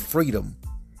Exit to Freedom,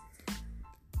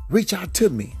 reach out to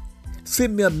me.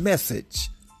 Send me a message.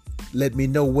 Let me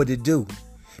know what to do.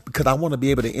 Because I want to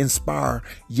be able to inspire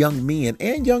young men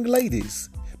and young ladies,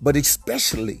 but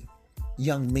especially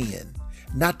young men,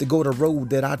 not to go the road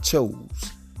that I chose.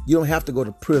 You don't have to go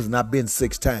to prison. I've been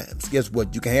 6 times. Guess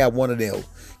what? You can have one of those.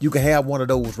 You can have one of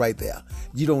those right there.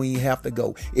 You don't even have to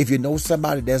go. If you know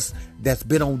somebody that's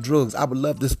been on drugs, I would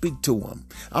love to speak to them.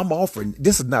 I'm offering.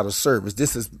 This is not a service.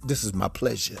 This is my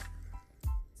pleasure.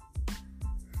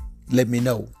 Let me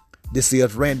know. This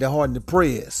is Randy Harden, the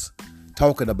Press,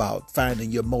 talking about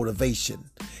finding your motivation.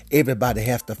 Everybody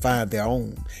has to find their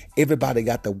own. Everybody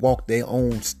got to walk their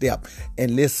own step.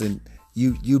 And listen,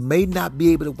 you may not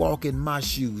be able to walk in my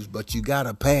shoes, but you got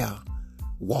a pair.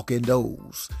 Walk in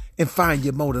those and find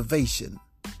your motivation.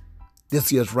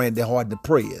 This is Randy Harden, the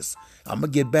Press. I'm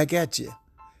going to get back at you.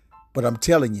 But I'm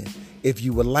telling you, if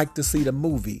you would like to see the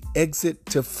movie Exit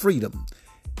to Freedom,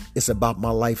 it's about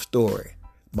my life story.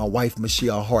 My wife,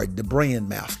 Michelle Hart, the brand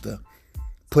master,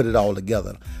 put it all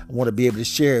together. I want to be able to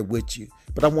share it with you,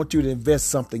 but I want you to invest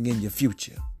something in your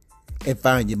future and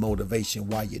find your motivation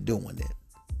while you're doing it.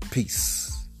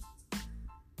 Peace.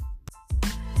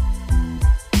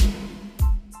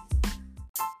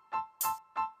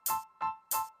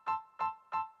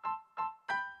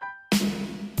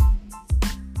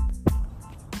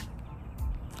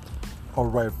 All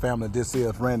right, family, this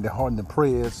is Randy Harden, the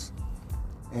Press,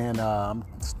 and I'm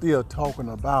still talking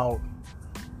about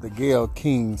the Gayle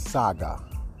King saga,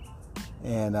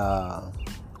 and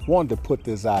wanted to put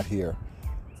this out here.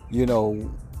 You know,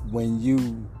 when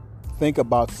you think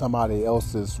about somebody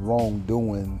else's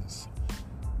wrongdoings,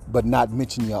 but not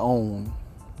mention your own,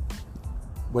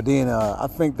 but then I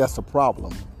think that's a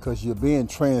problem, because you're being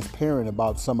transparent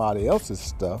about somebody else's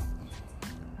stuff,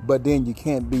 but then you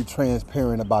can't be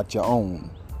transparent about your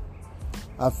own.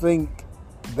 I think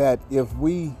that if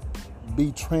we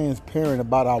be transparent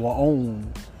about our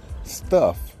own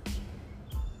stuff,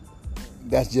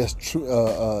 that's just true.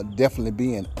 Definitely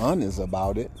being honest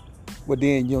about it. But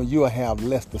then you'll have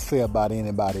less to say about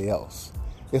anybody else.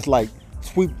 It's like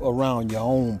sweep around your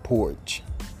own porch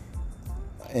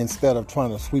instead of trying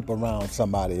to sweep around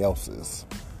somebody else's.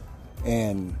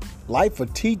 And life will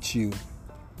teach you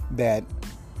that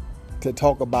to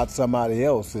talk about somebody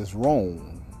else is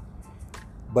wrong,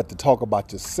 but to talk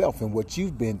about yourself and what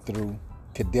you've been through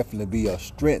could definitely be a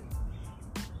strength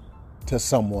to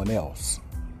someone else.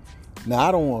 Now,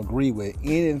 I don't agree with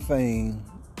anything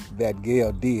that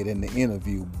Gayle did in the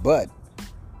interview, but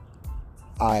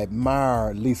I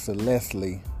admire Lisa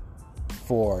Leslie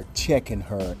for checking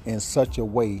her in such a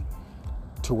way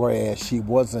to whereas she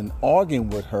wasn't arguing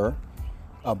with her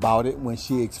about it when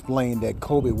she explained that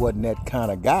Kobe wasn't that kind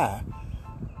of guy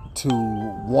to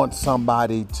want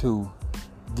somebody to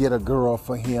get a girl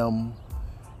for him.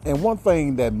 And one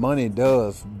thing that money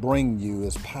does bring you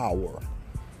is power.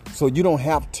 So you don't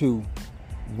have to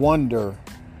wonder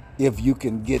if you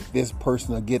can get this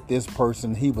person or get this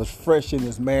person. He was fresh in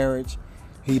his marriage.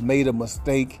 He made a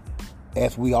mistake,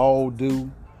 as we all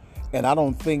do. And I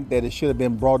don't think that it should have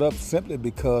been brought up simply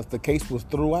because the case was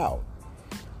thrown out.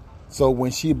 So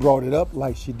when she brought it up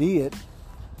like she did,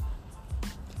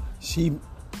 she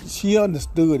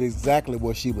understood exactly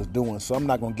what she was doing. So I'm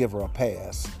not going to give her a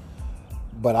pass.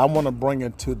 But I want to bring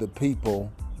it to the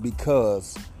people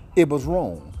because it was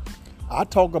wrong. I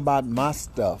talk about my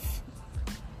stuff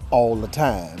all the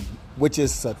time, which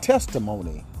is a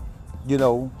testimony,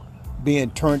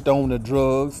 being turned on to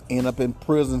drugs, end up in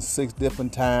prison 6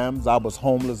 different times. I was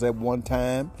homeless at one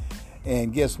time.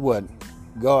 And guess what?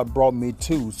 God brought me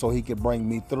to so he could bring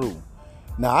me through.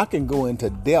 Now, I can go into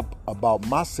depth about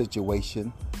my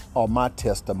situation or my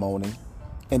testimony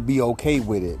and be okay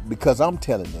with it because I'm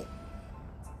telling it.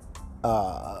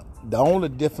 The only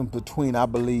difference between, I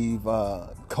believe,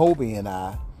 Kobe and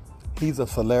I, he's a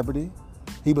celebrity.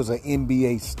 He was an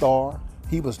NBA star.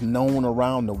 He was known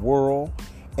around the world.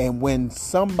 And when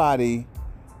somebody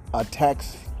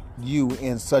attacks you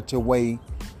in such a way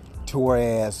to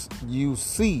whereas you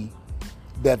see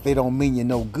that they don't mean you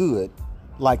no good,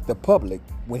 like the public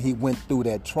when he went through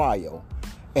that trial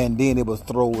and then it was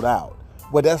thrown out.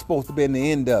 Well, that's supposed to be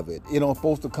the end of it. It don't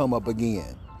supposed to come up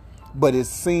again. But it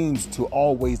seems to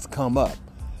always come up.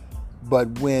 But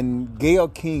when Gayle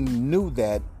King knew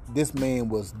that this man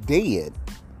was dead,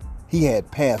 he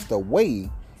had passed away,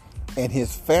 and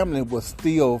his family was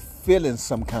still feeling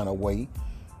some kind of way,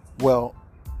 well,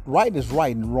 right is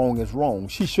right and wrong is wrong.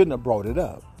 She shouldn't have brought it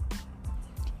up.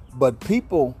 But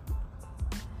people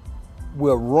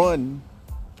will run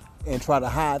and try to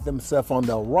hide themselves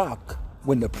under a rock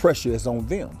when the pressure is on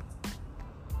them.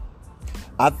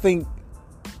 I think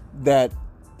that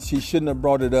she shouldn't have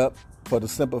brought it up for the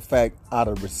simple fact out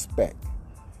of respect.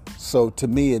 So to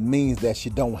me, it means that she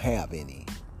don't have any.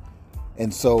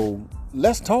 And so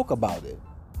let's talk about it.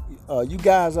 You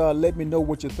guys let me know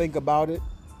what you think about it.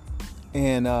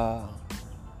 And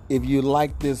if you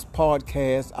like this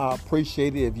podcast, I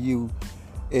appreciate it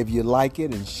if you like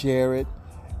it and share it.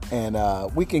 And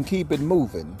we can keep it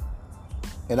moving.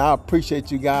 And I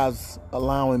appreciate you guys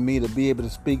allowing me to be able to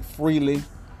speak freely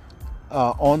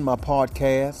on my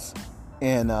podcast.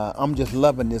 And I'm just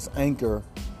loving this Anchor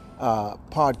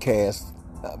podcast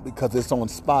because it's on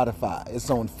Spotify. It's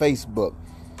on Facebook.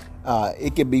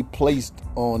 It can be placed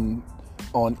on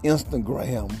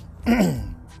Instagram.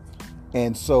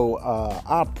 And so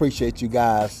I appreciate you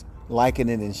guys liking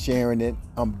it and sharing it.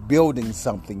 I'm building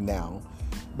something now.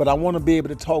 But I want to be able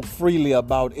to talk freely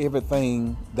about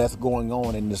everything that's going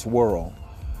on in this world.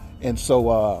 And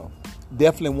so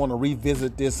definitely want to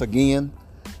revisit this again.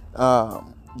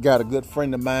 Got a good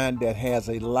friend of mine that has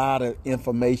a lot of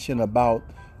information about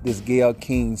this Gayle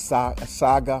King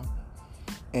saga.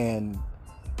 And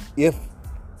if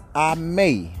I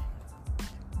may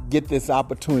get this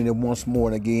opportunity once more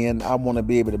and again, I want to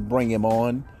be able to bring him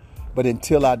on. But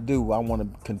until I do, I want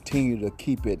to continue to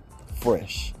keep it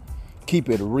fresh, keep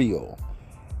it real.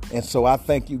 And so I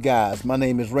thank you guys. My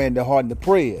name is Randy Harden the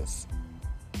Prez,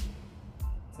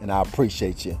 and I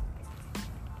appreciate you.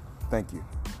 Thank you.